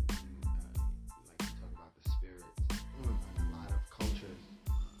 you like to talk about the spirit. In a lot of cultures,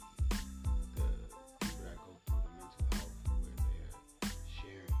 the people that go through the mental health, where they're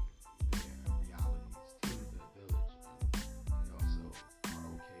sharing their realities to the village, and they also are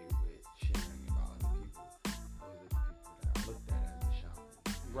okay with sharing about other people. Those are the people that are looked at as the shaman.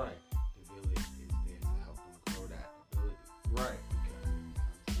 Right. The village is there to help them grow that ability. Right. Because it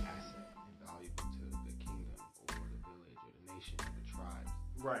becomes an asset and valuable to the kingdom or the village or the nation or the tribe.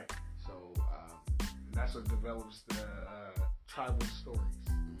 Right. So, that's what develops the tribal stories.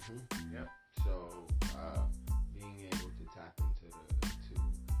 Mm-hmm. Yep. So, being able to tap into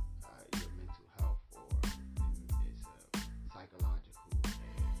your mental health, or it's a psychological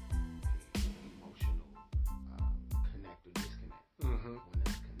and emotional connect or disconnect. Mm-hmm. When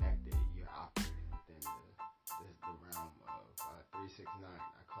it's connected, you're operating within the realm of 369.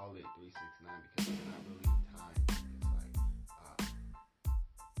 I call it 369 because it's not really time. It's like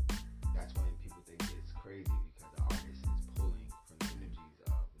that's when people think it's crazy, because the artist is pulling from the energies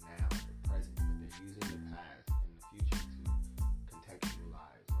of now, the present, but they're using the past and the future to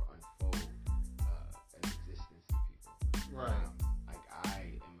contextualize or unfold an existence to people. Right. Like,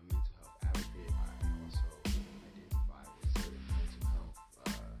 I am a mental health advocate. I also identify with certain mental health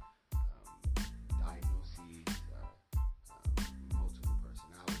diagnoses, multiple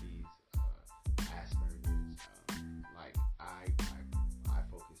personalities, Asperger's. Like, I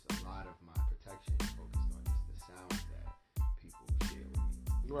focus a lot of my protection focused on just the sounds that people share with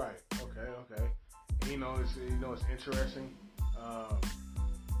me. Right. Okay. And it's interesting.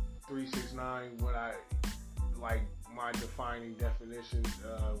 369. What I like, my defining definition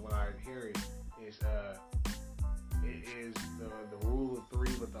when I hear it is the rule of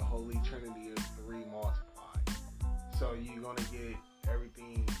three, but the holy trinity of three multiplied. So you're gonna get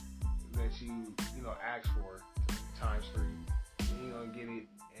everything that you ask for times three. And you're gonna get it,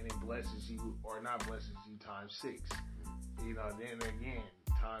 and it blesses you or not blesses you times six. Then again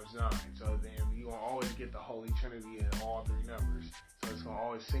times 9. So then you're gonna always get the holy trinity in all three numbers. So it's gonna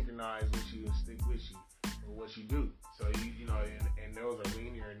always synchronize with you and stick with you for what you do. So and those are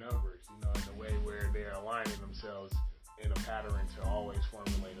linear numbers, in the way where they're aligning themselves in a pattern to always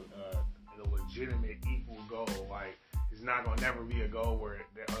formulate a legitimate equal goal. Like, it's not gonna never be a goal where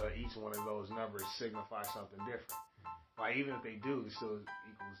each one of those numbers signify something different. Like, even if they do, it still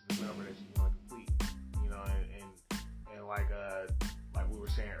equals the number that you want to complete. And like we were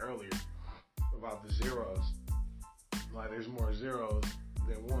saying earlier about the zeros, like, there's more zeros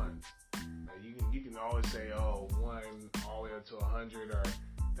than ones. Now, you can always say, 1 all the way up to 100 or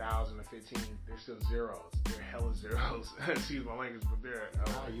 1,000 or 15. They're still zeros. They're hella zeros. Excuse my language, but they're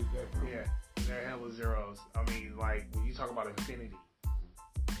you good, bro. Yeah, they're hella zeros. I mean, like, when you talk about infinity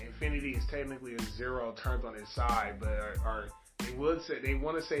is technically a zero turned on its side, but they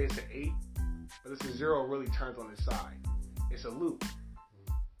want to say it's an 8, but it's a zero really turned on its side. It's a loop.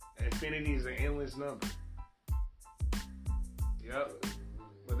 Infinity is an endless number. Yep.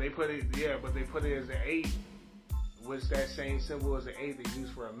 But they put it as an 8, which that same symbol is an 8 they use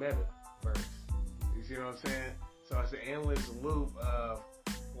for a meta verse. You see what I'm saying? So it's an endless loop of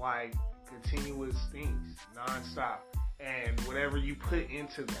like continuous things, nonstop, and whatever you put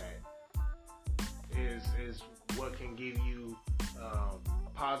into that is what can give you a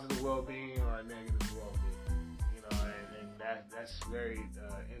positive well-being or a negative well-being. You know, and that's very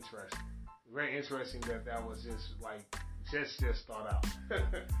interesting. Very interesting that was just like just thought out,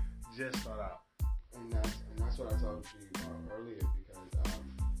 just thought out. And that's what I talked to you about earlier, because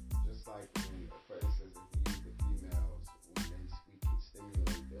just like when, for instance, if we use the females, when we can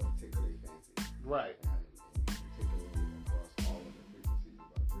stimulate, they'll tickle their fancy. Right. And you can tickle it across all of the frequencies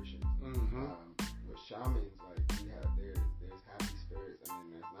and vibrations. Mm-hmm. With shamans, like we have, there's happy spirits and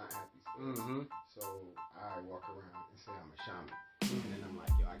then there's not happy spirits. Mm-hmm. So I walk around and say I'm a shaman, and then I'm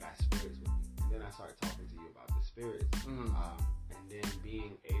like, yo, I got spirits with me. And then I start talking to you about the spirits, and then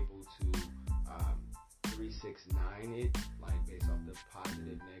being able to 369 it, like based off the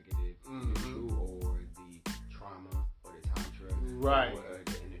positive, negative, the true, or the trauma, or the tantra, right, or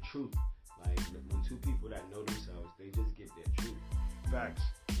the truth. Like when two people that know themselves, they just give their truth. Facts.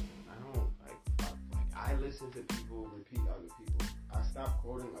 I don't like I listen to people repeat other people. I stop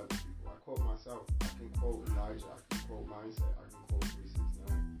quoting other people. I quote myself. I can quote Elijah. I can quote Mindset. I can quote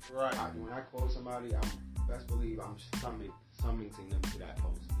 369. Right. When I quote somebody, I'm best believe I'm summoning them to that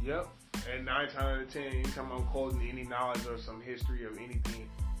post. Yep. And 9 times out of 10, anytime I'm quoting any knowledge or some history of anything,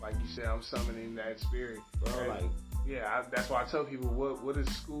 like you said, I'm summoning that spirit. Bro, and, like, yeah, that's why I tell people what is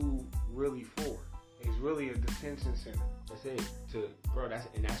school really for? It's really a detention center. That's it.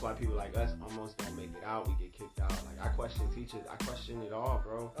 That's why people like us almost don't make it out. We get kicked out. Like I question teachers. I question it all,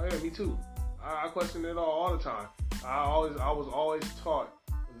 bro. Oh yeah, me too. I question it all the time. I was always taught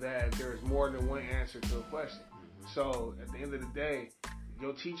that there's more than one answer to a question. Mm-hmm. So at the end of the day,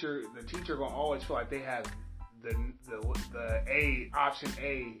 the teacher gonna always feel like they have the option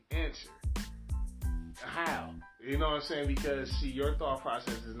A answer. How? You know what I'm saying? Because see, your thought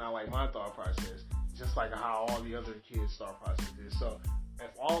process is not like my thought process. Just like how all the other kids' thought process is. So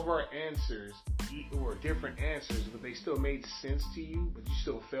if all of our answers were different answers, but they still made sense to you, but you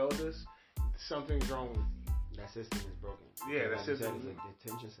still failed us, something's wrong with you. That system is broken. Yeah, that system is a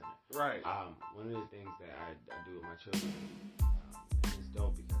detention center. Right. One of the things that I do with my children, and it's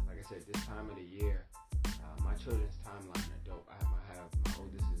dope because, like I said, this time of the year, my children's timeline are dope. I have my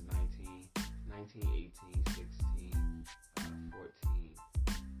oldest is 19, 18, 16, 14,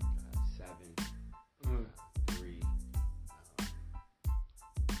 7. 3.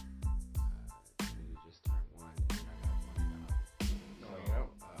 Just turned 1, and then I got 1 in the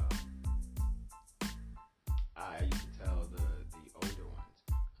oven. I used to tell the older ones,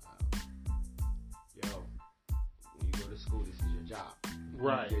 yo, when you go to school, this is your job.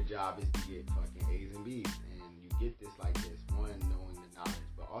 Right. Your job is to get fucking A's and B's, and you get this like this. One, knowing the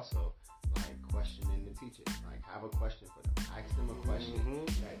knowledge, but also like questioning the teachers. Like have a question for them. Ask them a question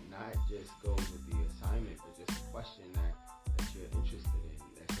that not just goes with the assignment, but just a question that you're interested in.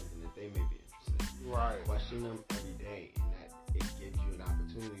 That's something that they may be interested in. Right. Question them every day, and that it gives you an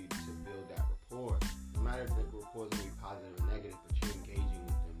opportunity to build that rapport. No matter if the rapport is going to be positive or negative, but you're engaging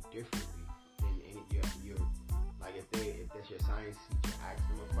with them differently than any you're like if that's your science teacher, ask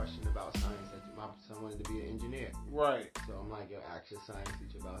them a question about science. That my son wanted to be an engineer. Right. So I'm like, yo, ask your science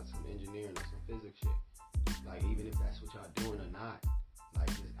teacher about some engineering or some physics shit. Like, even if that's what y'all doing or not, like,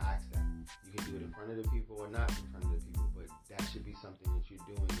 just ask that. You can do it in front of the people or not in front of the people, but that should be something that you're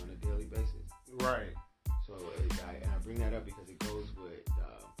doing on a daily basis. Right. So, I bring that up because it goes with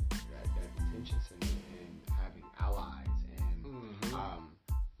that detention center and having allies and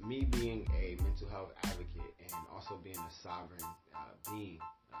me being a mental health advocate and also being a sovereign being,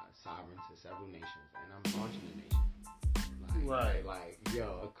 sovereign to several nations, and I'm launching a nation. Like,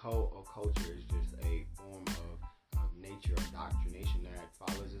 yo, a culture is just a form of nature, indoctrination that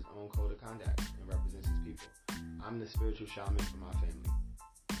follows its own code of conduct and represents its people. I'm the spiritual shaman for my family.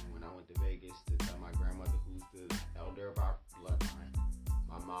 And when I went to Vegas to tell my grandmother, who's the elder of our bloodline,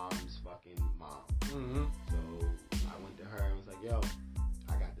 my mom's fucking mom. So I went to her and was like, yo,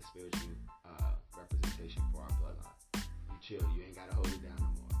 I got the spiritual representation for our bloodline. You chill, you ain't gotta hold it down no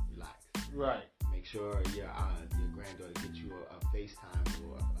more. Relax. Right. Make sure your granddaughter gets you a FaceTime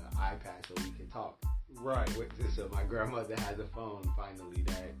or an iPad so we can talk. Right. So my grandmother has a phone finally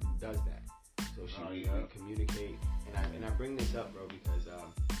that does that. So we communicate. And I bring this up, bro, because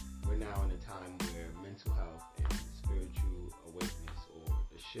we're now in a time where mental health and spiritual awakeness or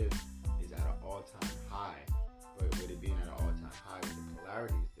the shift is at an all-time high. But with it being at an all-time high with the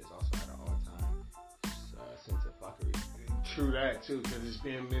polarities, there's also at an all-time sense of fuckery. True that too, because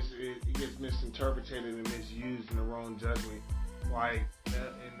it gets misinterpreted and misused in the wrong judgment. Like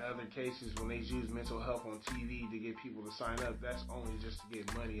in other cases, when they use mental health on TV to get people to sign up, that's only just to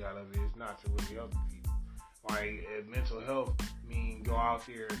get money out of it. It's not to really help people. Like mental health mean go out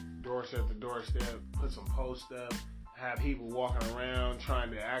there, doorstep to doorstep, put some posts up, have people walking around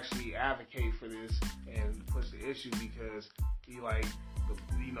trying to actually advocate for this and push the issue, because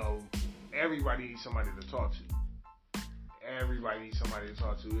everybody needs somebody to talk to. Everybody needs somebody to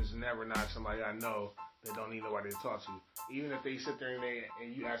talk to. It's never not somebody I know that don't need nobody to talk to. Even if they sit there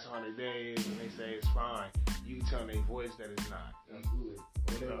and you ask 100 days and they say it's fine, you can tell in their voice that it's not. Absolutely.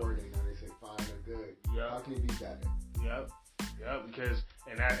 Or their wording, they say fine or good. Yep. How can it be better? Yep. Because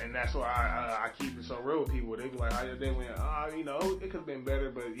that's why I keep it so real with people. They be like, they went, it could have been better,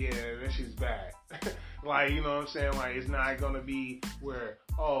 but yeah, that shit's bad. Like, you know what I'm saying? Like, it's not gonna be where,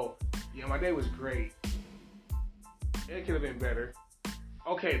 my day was great. It could have been better.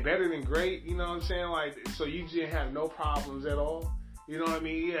 Okay, better than great, you know what I'm saying? Like, so you didn't have no problems at all? You know what I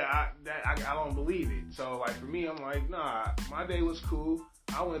mean? Yeah, I don't believe it. So, like, for me, I'm like, nah, my day was cool.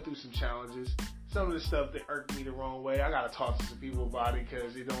 I went through some challenges. Some of the stuff that irked me the wrong way, I gotta talk to some people about it,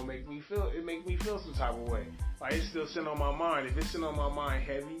 because it make me feel some type of way. Like, it's still sitting on my mind. If it's sitting on my mind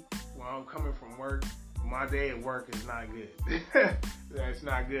heavy when I'm coming from work, my day at work is not good. That's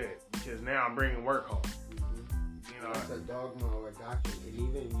not good, because now I'm bringing work home. It's a dogma or a doctrine. And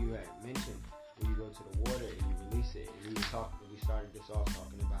even you had mentioned when you go to the water and you release it, and we started this off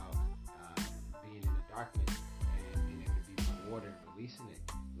talking about being in the darkness and being able to be by water and releasing it.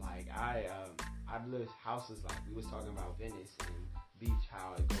 Like I've lived houses, like we was talking about Venice and beach,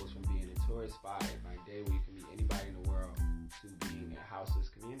 how it goes from being a tourist spot at my day where you can meet anybody in the world to being a houseless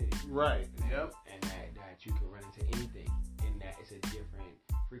community. Right. Yep. And that you can run into anything, and that it's a different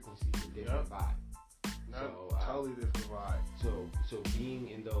frequency, a different vibe. So, totally different vibe. So being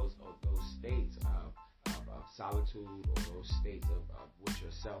in those states of solitude, or those states of with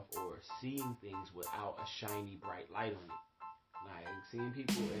yourself, or seeing things without a shiny bright light on it, like seeing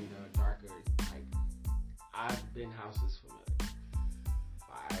people in the darker. Like I've been houseless for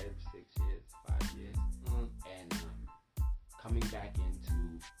 5 years, and coming back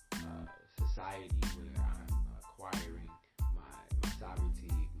into society where I'm acquiring my sovereignty.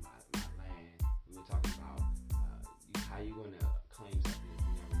 Talking about how you going to claim something that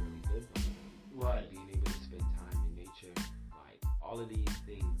you never really lived on. Right. Being able to spend time in nature. Like, all of these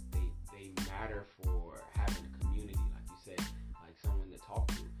things, they matter for having a community, like you said, like someone to talk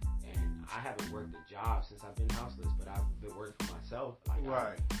to. And I haven't worked a job since I've been houseless, but I've been working for myself. Like,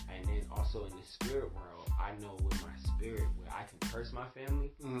 right. And then also in the spirit world, I know with my spirit where I can curse my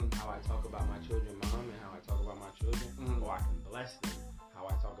family, how I talk about my children mom, and how I talk about my children, or I can bless them. How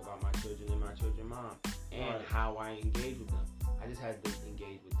I talk about my children and my children mom, and how I engage with them. I just had to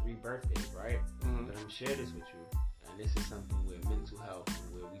engage with 3 birthdays, right? But I'm share this with you, and this is something where mental health, and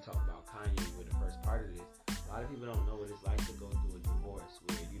where we talk about Kanye, where the first part of this. A lot of people don't know what it's like to go through a divorce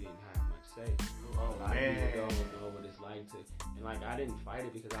where you didn't have much say. A lot of people don't know what it's like to, and like I didn't fight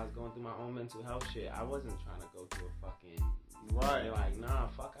it because I was going through my own mental health shit. I wasn't trying to go through a fucking. Right. They're like, nah,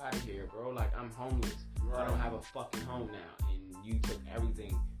 fuck out of here, bro. Like, I'm homeless. Right. I don't have a fucking home now. And you took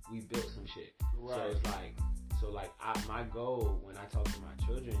everything. We built some shit. Right. So it's like, my goal when I talk to my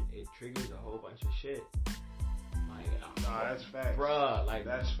children, it triggers a whole bunch of shit. Like, that's facts. Bruh, like.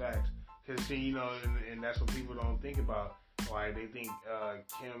 That's facts. Because, see, and that's what people don't think about. Like, they think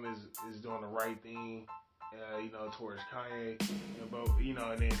Kim is doing the right thing, towards Kanye. But,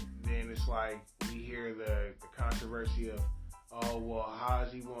 and then it's like, we hear the controversy of, oh, well, how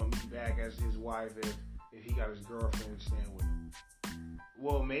does he want me back as his wife if he got his girlfriend staying with him?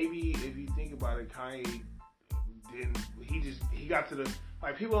 Well, maybe if you think about it, Kanye didn't. He got to the,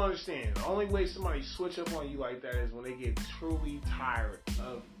 like, people understand. The only way somebody switch up on you like that is when they get truly tired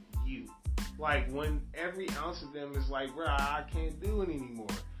of you. Like, when every ounce of them is like, bro, I can't do it anymore.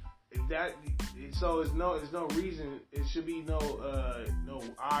 So it's no reason. It should be no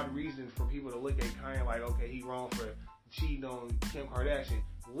odd reason for people to look at Kanye like, okay, he wrong for cheating on Kim Kardashian.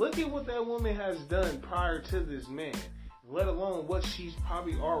 Look at what that woman has done prior to this man, let alone what she's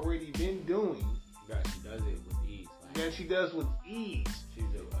probably already been doing. Yeah, she does it with ease. Like, she does with ease. She's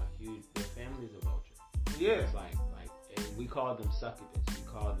a huge. Their family's a vulture. Yeah. It's like, and we call them succubus. We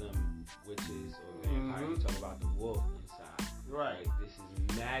call them witches or vampires. We talk about the wolf inside. Right. Like, this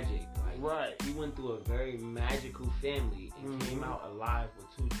is magic. Like, right. He went through a very magical family and came out alive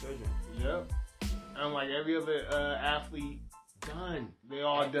with 2 children. Yep. Unlike every other athlete done. They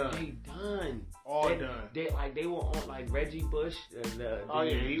all done. They done. Done. They were on like Reggie Bush. He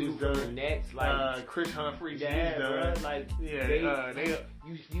was done. The Nets, like Chris Humphries. Yeah, he's done. Bro, like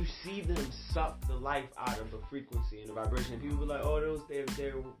you see them suck the life out of the frequency and the vibration. And people be like, oh,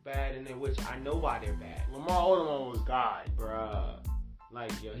 they're bad, and which I know why they're bad. Lamar Odom was God, bruh.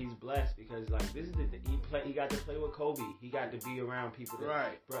 Like, yo, he's blessed because, like, this is he got to play with Kobe. He got to be around people that,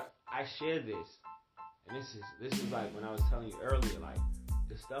 right. Bruh, I share this. And this is like when I was telling you earlier, like,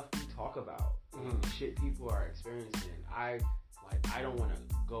 the stuff we talk about, the shit people are experiencing. I don't want to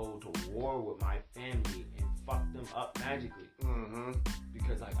go to war with my family and fuck them up magically. Mm-hmm.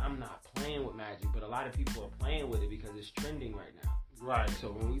 Because, like, I'm not playing with magic, but a lot of people are playing with it because it's trending right now. Right.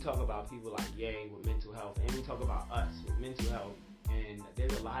 So when we talk about people like Ye with mental health, and we talk about us with mental health, and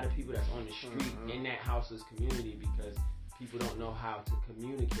there's a lot of people that's on the street in that houseless community because people don't know how to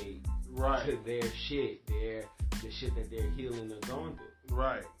communicate to their shit, the shit that they're healing or going through.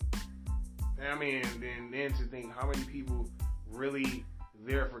 Right. And I mean, and then to think how many people really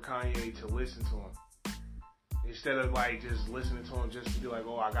there for Kanye to listen to him instead of like just listening to him just to be like,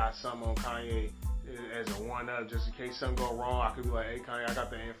 oh, I got something on Kanye as a one-up just in case something go wrong. I could be like, hey, Kanye, I got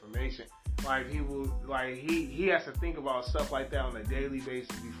the information. Like people, like he has to think about stuff like that on a daily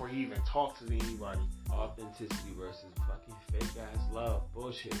basis before he even talks to anybody. Authenticity versus fucking fake ass love,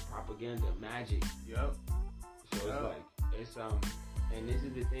 bullshit, propaganda, magic. Yep. So it's and this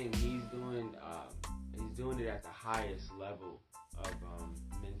is the thing he's doing it at the highest level of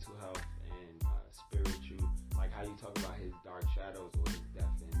mental health and spiritual. Like how you talk about his dark shadows or his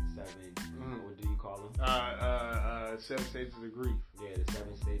death in 7. What do you call them? 7 stages of grief. Yeah, the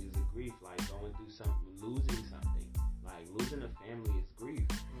 7 stages of grief. Like going through something, losing something. Like losing a family is grief.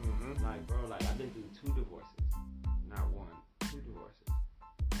 Mm-hmm. Like bro, like I've been through 2 divorces, not 1, 2 divorces,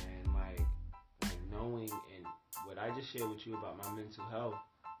 and like knowing and what I just shared with you about my mental health.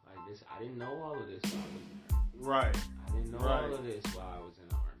 Like this, I didn't know all of this while I was in the army. Right. I didn't know all of this while I was in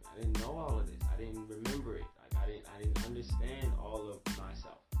the army. I didn't know all of this. I didn't remember it. Like I didn't understand all of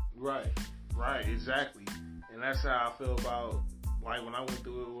myself. Right, exactly. And that's how I feel about, like, when I went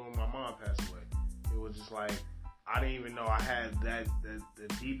through it when my mom passed away. It was just like, I didn't even know I had the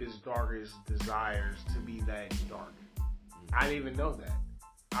deepest, darkest desires to be that dark. I didn't even know that.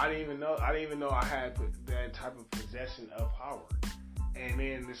 I didn't even know I had that type of possession of power. And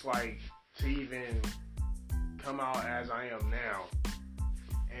then it's like, to even come out as I am now,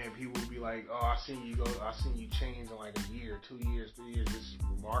 and people will be like, oh, I seen you change in like a year, 2 years, 3 years, this is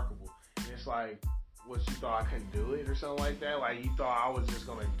remarkable. And it's like, what, you thought I couldn't do it or something like that? Like, you thought I was just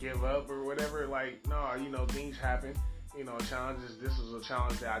gonna give up or whatever? Like, no, things happen. Challenges, this was a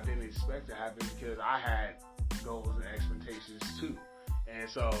challenge that I didn't expect to happen because I had goals and expectations too. And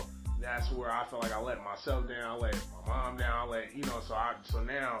so that's where I felt like I let myself down, I let my mom down, so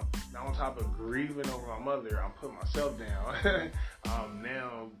now on top of grieving over my mother, I'm putting myself down.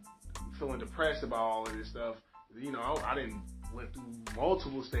 Now feeling depressed about all of this stuff. I didn't went through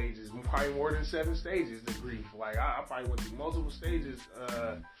multiple stages, probably more than 7 stages of grief. Like I probably went through multiple stages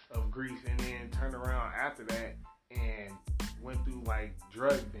of grief, and then turned around after that and went through like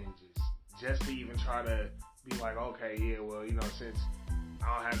drug binges just to even try to be like, okay, yeah, well, since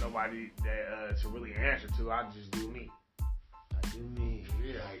I don't have nobody that to really answer to, I just do me. I do me.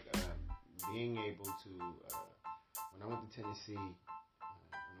 Yeah. Like being able to, when I went to Tennessee on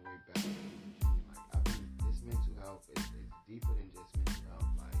the way back, like this mental health is deeper than just mental health,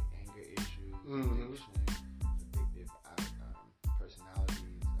 like anger issues, addiction, addictive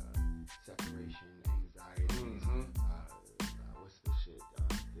personalities, separation, anxiety, what's the shit,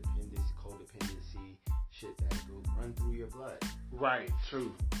 codependency, shit that run through your blood. Right,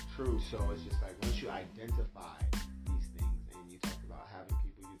 true. So it's just like once you identify these things and you talk about having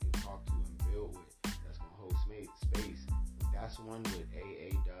people you can talk to and build with, that's gonna hold space. That's one what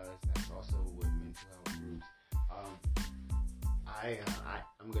AA does. That's also what mental health groups.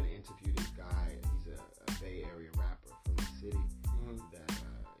 I'm gonna interview this guy. He's a Bay Area rapper from the city. That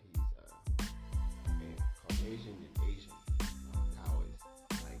he's Caucasian and Asian. How is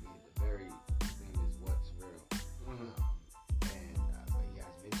like his name is What's Real. But he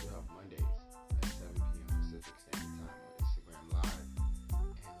has mental health Mondays at 7 p.m. Pacific Standard Time on Instagram Live.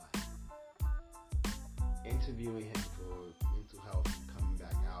 And like interviewing him for mental health and coming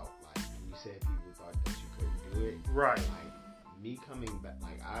back out, like when you said people thought that you couldn't do it. Right. Like me coming back,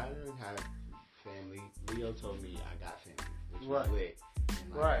 like I didn't have family. Leo told me I got family, which was lit.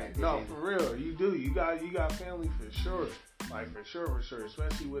 And, like, right. No, for real. You do. You got family for sure. Like for sure.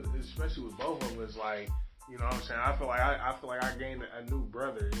 Especially with both of us. Like, you know what I'm saying? I feel like I gained a new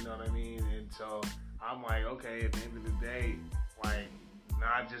brother, you know what I mean? And so I'm like, okay, at the end of the day, like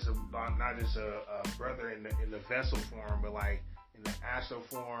not just a brother in the vessel form, but like in the astral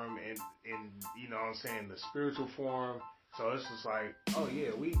form and in you know what I'm saying, the spiritual form. So it's just like, oh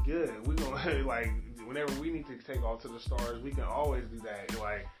yeah, we good. We gonna like whenever we need to take off to the stars, we can always do that.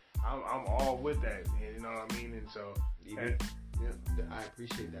 Like I'm all with that, and you know what I mean. And so I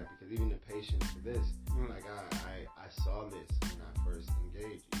appreciate that because even the patience for this, like I saw this when I first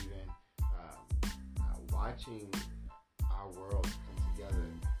engaged. Even watching our world come together.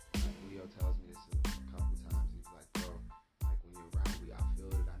 Like Leo tells me this a couple times. He's like, bro, like when you're around me, I feel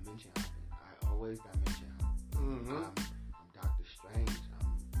the dimension hopping. I always dimension hopping. I'm Doctor Strange.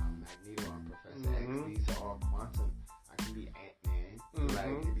 I'm Magneto. I'm Professor X. These are all quantum. I can be Ant-Man.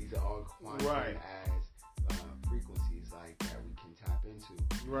 Like these are all quantum as frequencies like that we can tap into.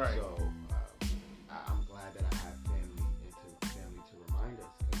 Right. So I'm glad that I have family to remind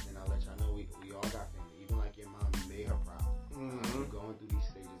us. Because then I'll let y'all know we all got family. Even like your mom made her proud. Going through these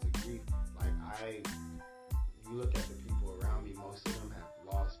stages of grief. Like you look at the people around me. Most of them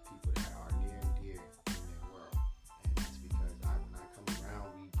have lost people that are near and dear in their world, and that's because when I come around,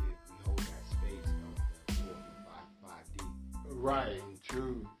 we hold that space of the 4 and 5D. Right.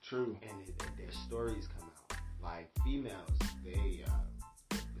 True. And their stories come out. Like females, they,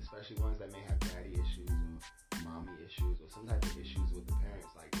 especially ones that may have daddy issues or mommy issues or some type of issues with the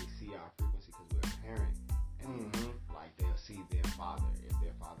parents, like they see our frequency because we're a parent, and like they'll see their father if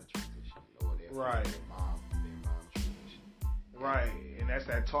their father transitioned or their mom transitioned. Right, and that's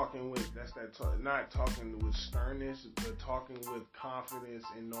that not talking with sternness, but talking with confidence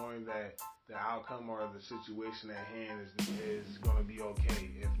and knowing that the outcome or the situation at hand is going to be okay,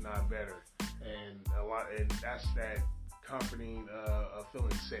 if not better. And that's that comforting of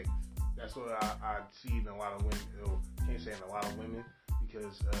feeling safe. That's what I see in a lot of women. Can't say in a lot of women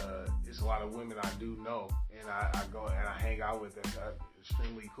because it's a lot of women I do know, and I go and I hang out with them.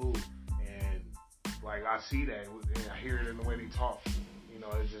 Extremely cool, and like I see that and I hear it in the way they talk. You know,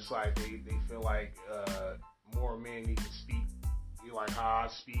 it's just like they feel like more men need to speak. You like how I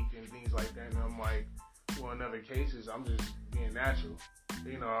speak and things like that, and I'm like, well, in other cases, I'm just being natural.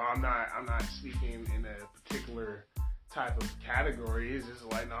 You know, I'm not speaking in a particular type of category. It's just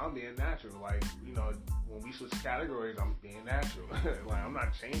like, no, I'm being natural. Like, you know, when we switch categories, I'm being natural. Like, I'm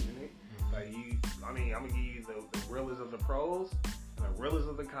not changing it. Like I'm gonna give you the realest of the pros and the realest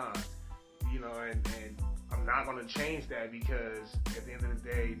of the cons. You know, and I'm not gonna change that because at the end of the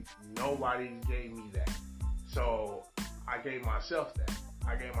day, nobody gave me that. So I gave myself that.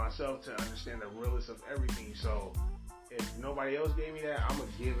 I gave myself to understand the realest of everything. So if nobody else gave me that, I'm going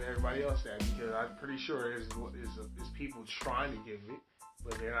to give everybody else that because I'm pretty sure there's people trying to give it,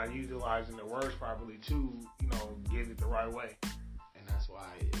 but they're not utilizing the words properly to, you know, give it the right way. And that's why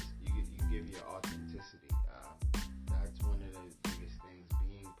you give your authenticity. That's one of the biggest things.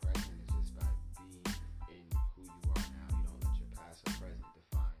 Being present is just by being in who you are now. You don't let your past or present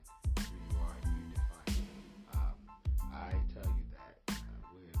define who you are. You define it. I tell you that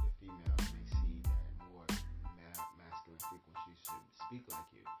where the females may see that more masculine frequencies should speak like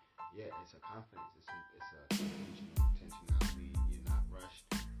you. Yeah, it's a confidence. It's a intentionality. You're not rushed.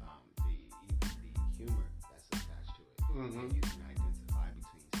 Even the humor that's attached to it. And you can identify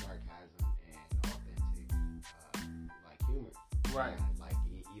between sarcasm and authentic, like humor. Right. Like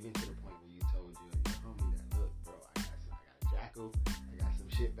even to the point where you told your homie that, look, bro, I got a jackal. I got some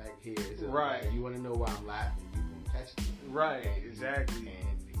shit back here. So right. Like, you want to know why I'm laughing? You gonna catch me. Right. Exactly.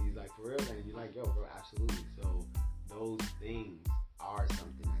 And he's like, for real, and you're like, yo, bro, absolutely. So those things are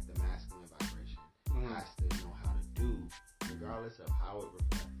something that the masculine vibration has to know how to do, regardless of how it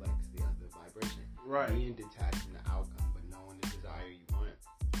reflects the other vibration. Right. Being detached from the outcome, but knowing the desire you want.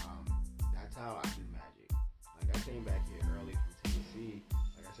 That's how I do magic. Like I came back here early from Tennessee.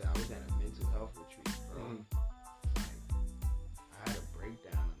 Like I said, I was at a mental health retreat, bro. Like I had a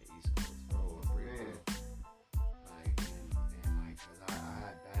breakdown on the East Coast, bro. Like and cause I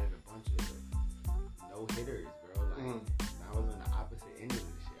had batted a bunch of no hitters, bro. Like I was on the opposite end of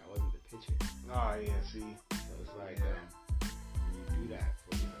the shit. I wasn't the pitcher. Oh yeah, see. So it's like when you do that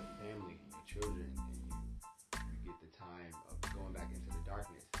for your family and your children, and you get the time of going back into the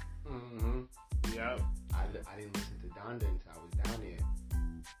darkness. Yep. I didn't listen to Donda until I was down there,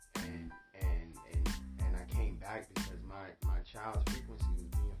 and I came back because my child's frequency was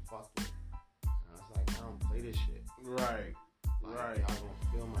being fucked with. And I was like, I don't play this shit. Right. Like, right. Y'all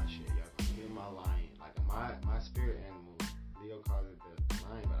gonna feel my shit. Y'all gonna feel my lion. Like my spirit animal. Leo calls it the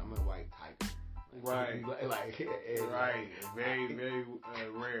lion, but I'm a white tiger. Like, right. Right. Very, very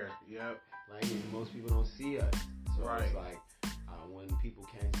rare. Yep. Like most people don't see us. So right. It's like when people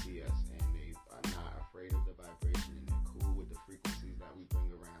can see us and they are not afraid of the vibration and they're cool with the frequency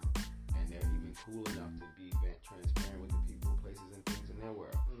cool enough to be transparent with the people, places, and things in their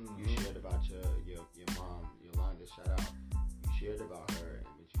world. You shared about your mom, Yolanda, shout out. You shared about her, and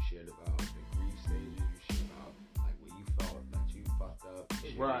but you shared about the grief stages. You shared about like where you felt that you fucked up. You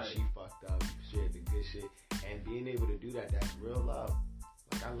shared that she fucked up. You shared the good shit, and being able to do that, that's real love.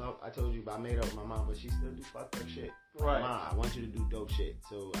 Like I told you, I made up with my mom, but she still do fucked up shit. Right. Mom, I want you to do dope shit.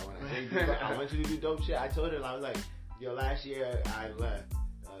 So when I say I want you to do dope shit, I told her, I was like, yo, last year I left.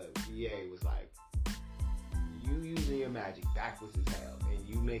 VA was like, you using your magic backwards as hell, and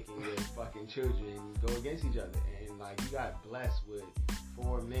you making your fucking children go against each other, and like you got blessed with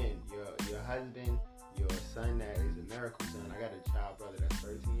 4 men, your husband, your son that is a miracle son. I got a child brother that's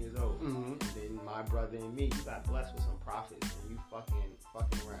 13 years old, and then my brother and me. You got blessed with some prophets, and you fucking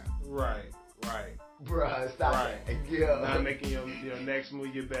around. Right. Bruh, stop that. Yeah. Not making your next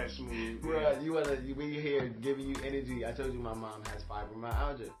move your best move. Bruh, we here giving you energy. I told you my mom has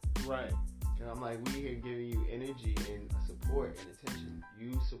fibromyalgia. Right. And I'm like, we here giving you energy and support and attention.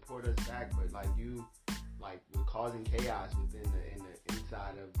 You support us back, but like you, like we're causing chaos within the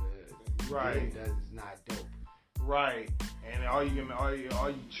inside of the right. That is not dope. Right. And all you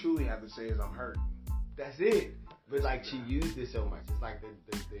truly have to say is I'm hurt. That's it. But like she used it so much. It's like the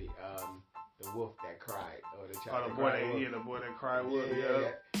wolf that cried, or the child. The boy that cried wolf.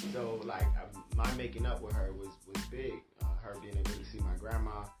 Yeah. So like my making up with her was big. Her being able to see my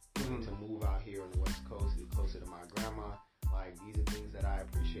grandma, to move out here on the West Coast, closer to my grandma. Like these are things that I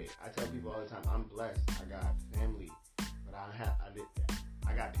appreciate. I tell people all the time, I'm blessed. I got family, but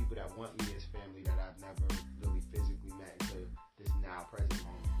I got people that want me as family that I've never really physically met until this now present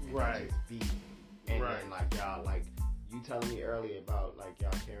moment. And right. Just be. And then like y'all, like you telling me earlier about like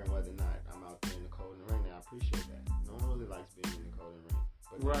y'all caring whether or not I'm out there in the cold and rain. I appreciate that. No one really likes being in the cold and rain,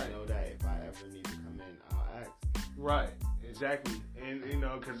 but I know that if I ever need to come in, I'll ask. Right, exactly, and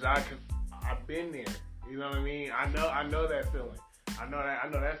because I've been there. You know what I mean? I know that feeling. I know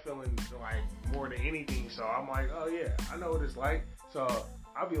that feeling like more than anything. So I'm like, oh yeah, I know what it's like. So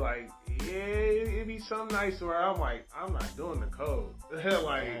I'll be like, yeah, it'd be some nights where I'm like, I'm not doing the cold.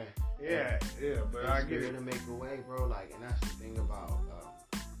 Like. Yeah, but I get it. To make a way, bro. Like, and that's the thing about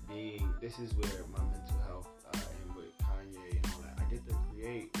this is where my mental health and with Kanye and all that, I get to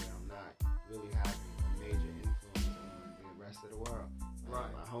create where I'm not really having a major influence on the rest of the world.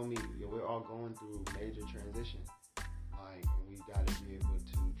 Right. My homie, we're all going through major transition. Like, and we got to be able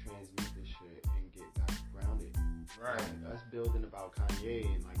to transmute this shit and get back grounded. Right. Like, us building about Kanye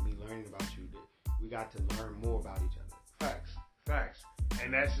and like me learning about you, we got to learn more about each other. Facts.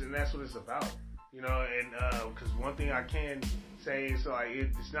 And that's what it's about, and because one thing I can say is like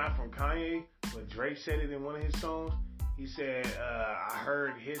it's not from Kanye, but Drake said it in one of his songs. He said, I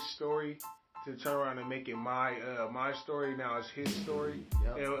heard his story to turn around and make it my story. Now it's his story.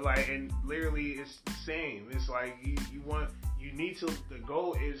 Yep. And literally it's the same. It's like the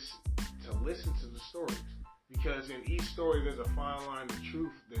goal is to listen to the stories, because in each story there's a fine line of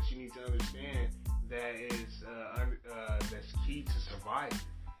truth that you need to understand. That is that's key to survive.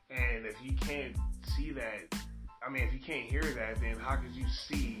 And if you can't see that, if you can't hear that, then how could you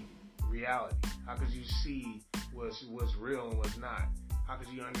see reality? How could you see what's real and what's not? How could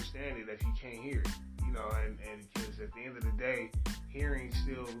you understand it if you can't hear it? And because at the end of the day, hearing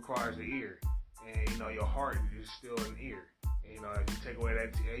still requires the ear, and your heart is still an ear. And, if you take away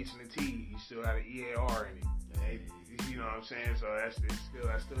that H and the T, you still have an EAR in it. You know what I'm saying? So that's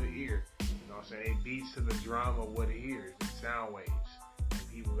still an ear. You know what I'm saying? It beats to the drum of what it hears, the sound waves. And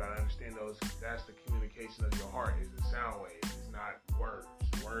people gotta understand those. That's the communication of your heart, is the sound waves. It's not words.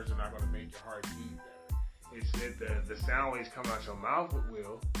 Words are not gonna make your heart beat better. It's that the sound waves come out your mouth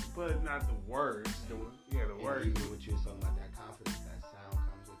will, but not the words. The words. Even what you're talking about, that confidence, that sound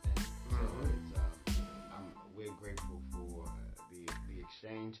comes within. So we're grateful for the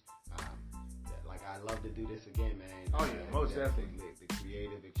exchange. Like, I love to do this again, man. Oh, yeah, most definitely. The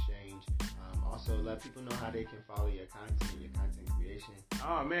creative exchange. Also, let people know how they can follow your content creation.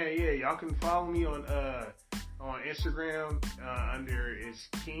 Oh, man, yeah. Y'all can follow me on Instagram under it's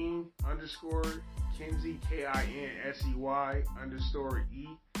King_Kinsey, KINSEY _E.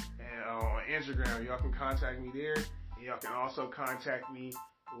 And on Instagram, y'all can contact me there. And y'all can also contact me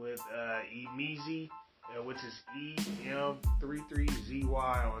with Emeezy, which is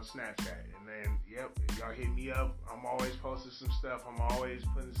EM33ZY on Snapchat. And then, y'all hit me up. I'm always posting some stuff. I'm always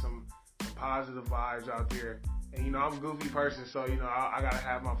putting some positive vibes out there. And, I'm a goofy person, so, I got to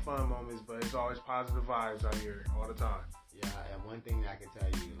have my fun moments, but it's always positive vibes out here all the time. Yeah, and one thing that I can tell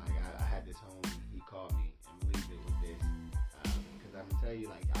you, like, I had this homie, he called me, and believe it with this, because I'm going to tell you,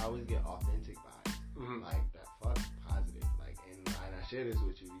 like, I always get authentic vibes. Like, that fuck positive. Like, and I share this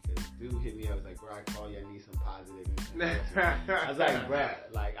with you because dude hit me up. I was like, bro, I call you. I need some positive information. I was like, bro,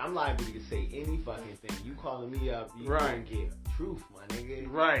 like I'm liable to say any fucking thing. You calling me up, you gonna get truth, my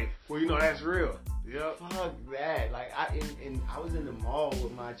nigga. Right. Well, you know that's real. Yep. Fuck that. Like I was in the mall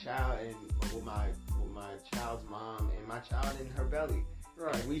with my child and with my child's mom and my child in her belly.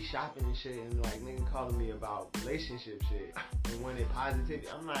 Right. And we shopping and shit and like nigga calling me about relationship shit and wanted positivity.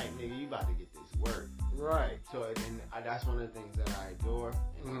 I'm like, nigga, you about to get this work. Right. So that's one of the things that I adore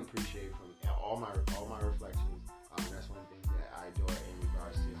and I appreciate from all my reflections. That's one of the things that I adore in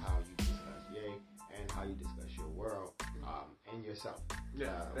regards to how you discuss Ye and how you discuss your world and yourself.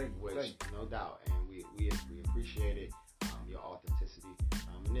 Yeah. Which no doubt, and we appreciate it. Your authenticity.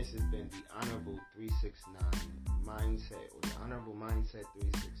 And this has been the Honorable 369 Mindset, or the Honorable Mindset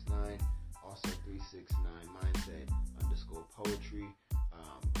 369, also 369 Mindset _poetry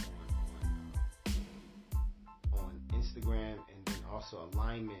on Instagram, and then also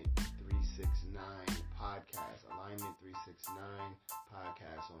Alignment 369 podcast, Alignment 369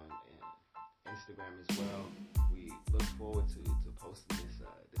 podcast on Instagram as well. We look forward to posting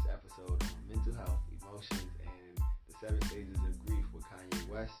this episode on mental health, emotions, and the 7 stages of grief with Kanye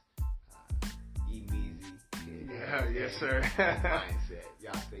West. Easy. Yeah, yes, sir. Mindset.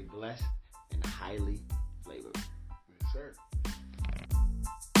 Y'all stay blessed and highly flavored. Yes, sir.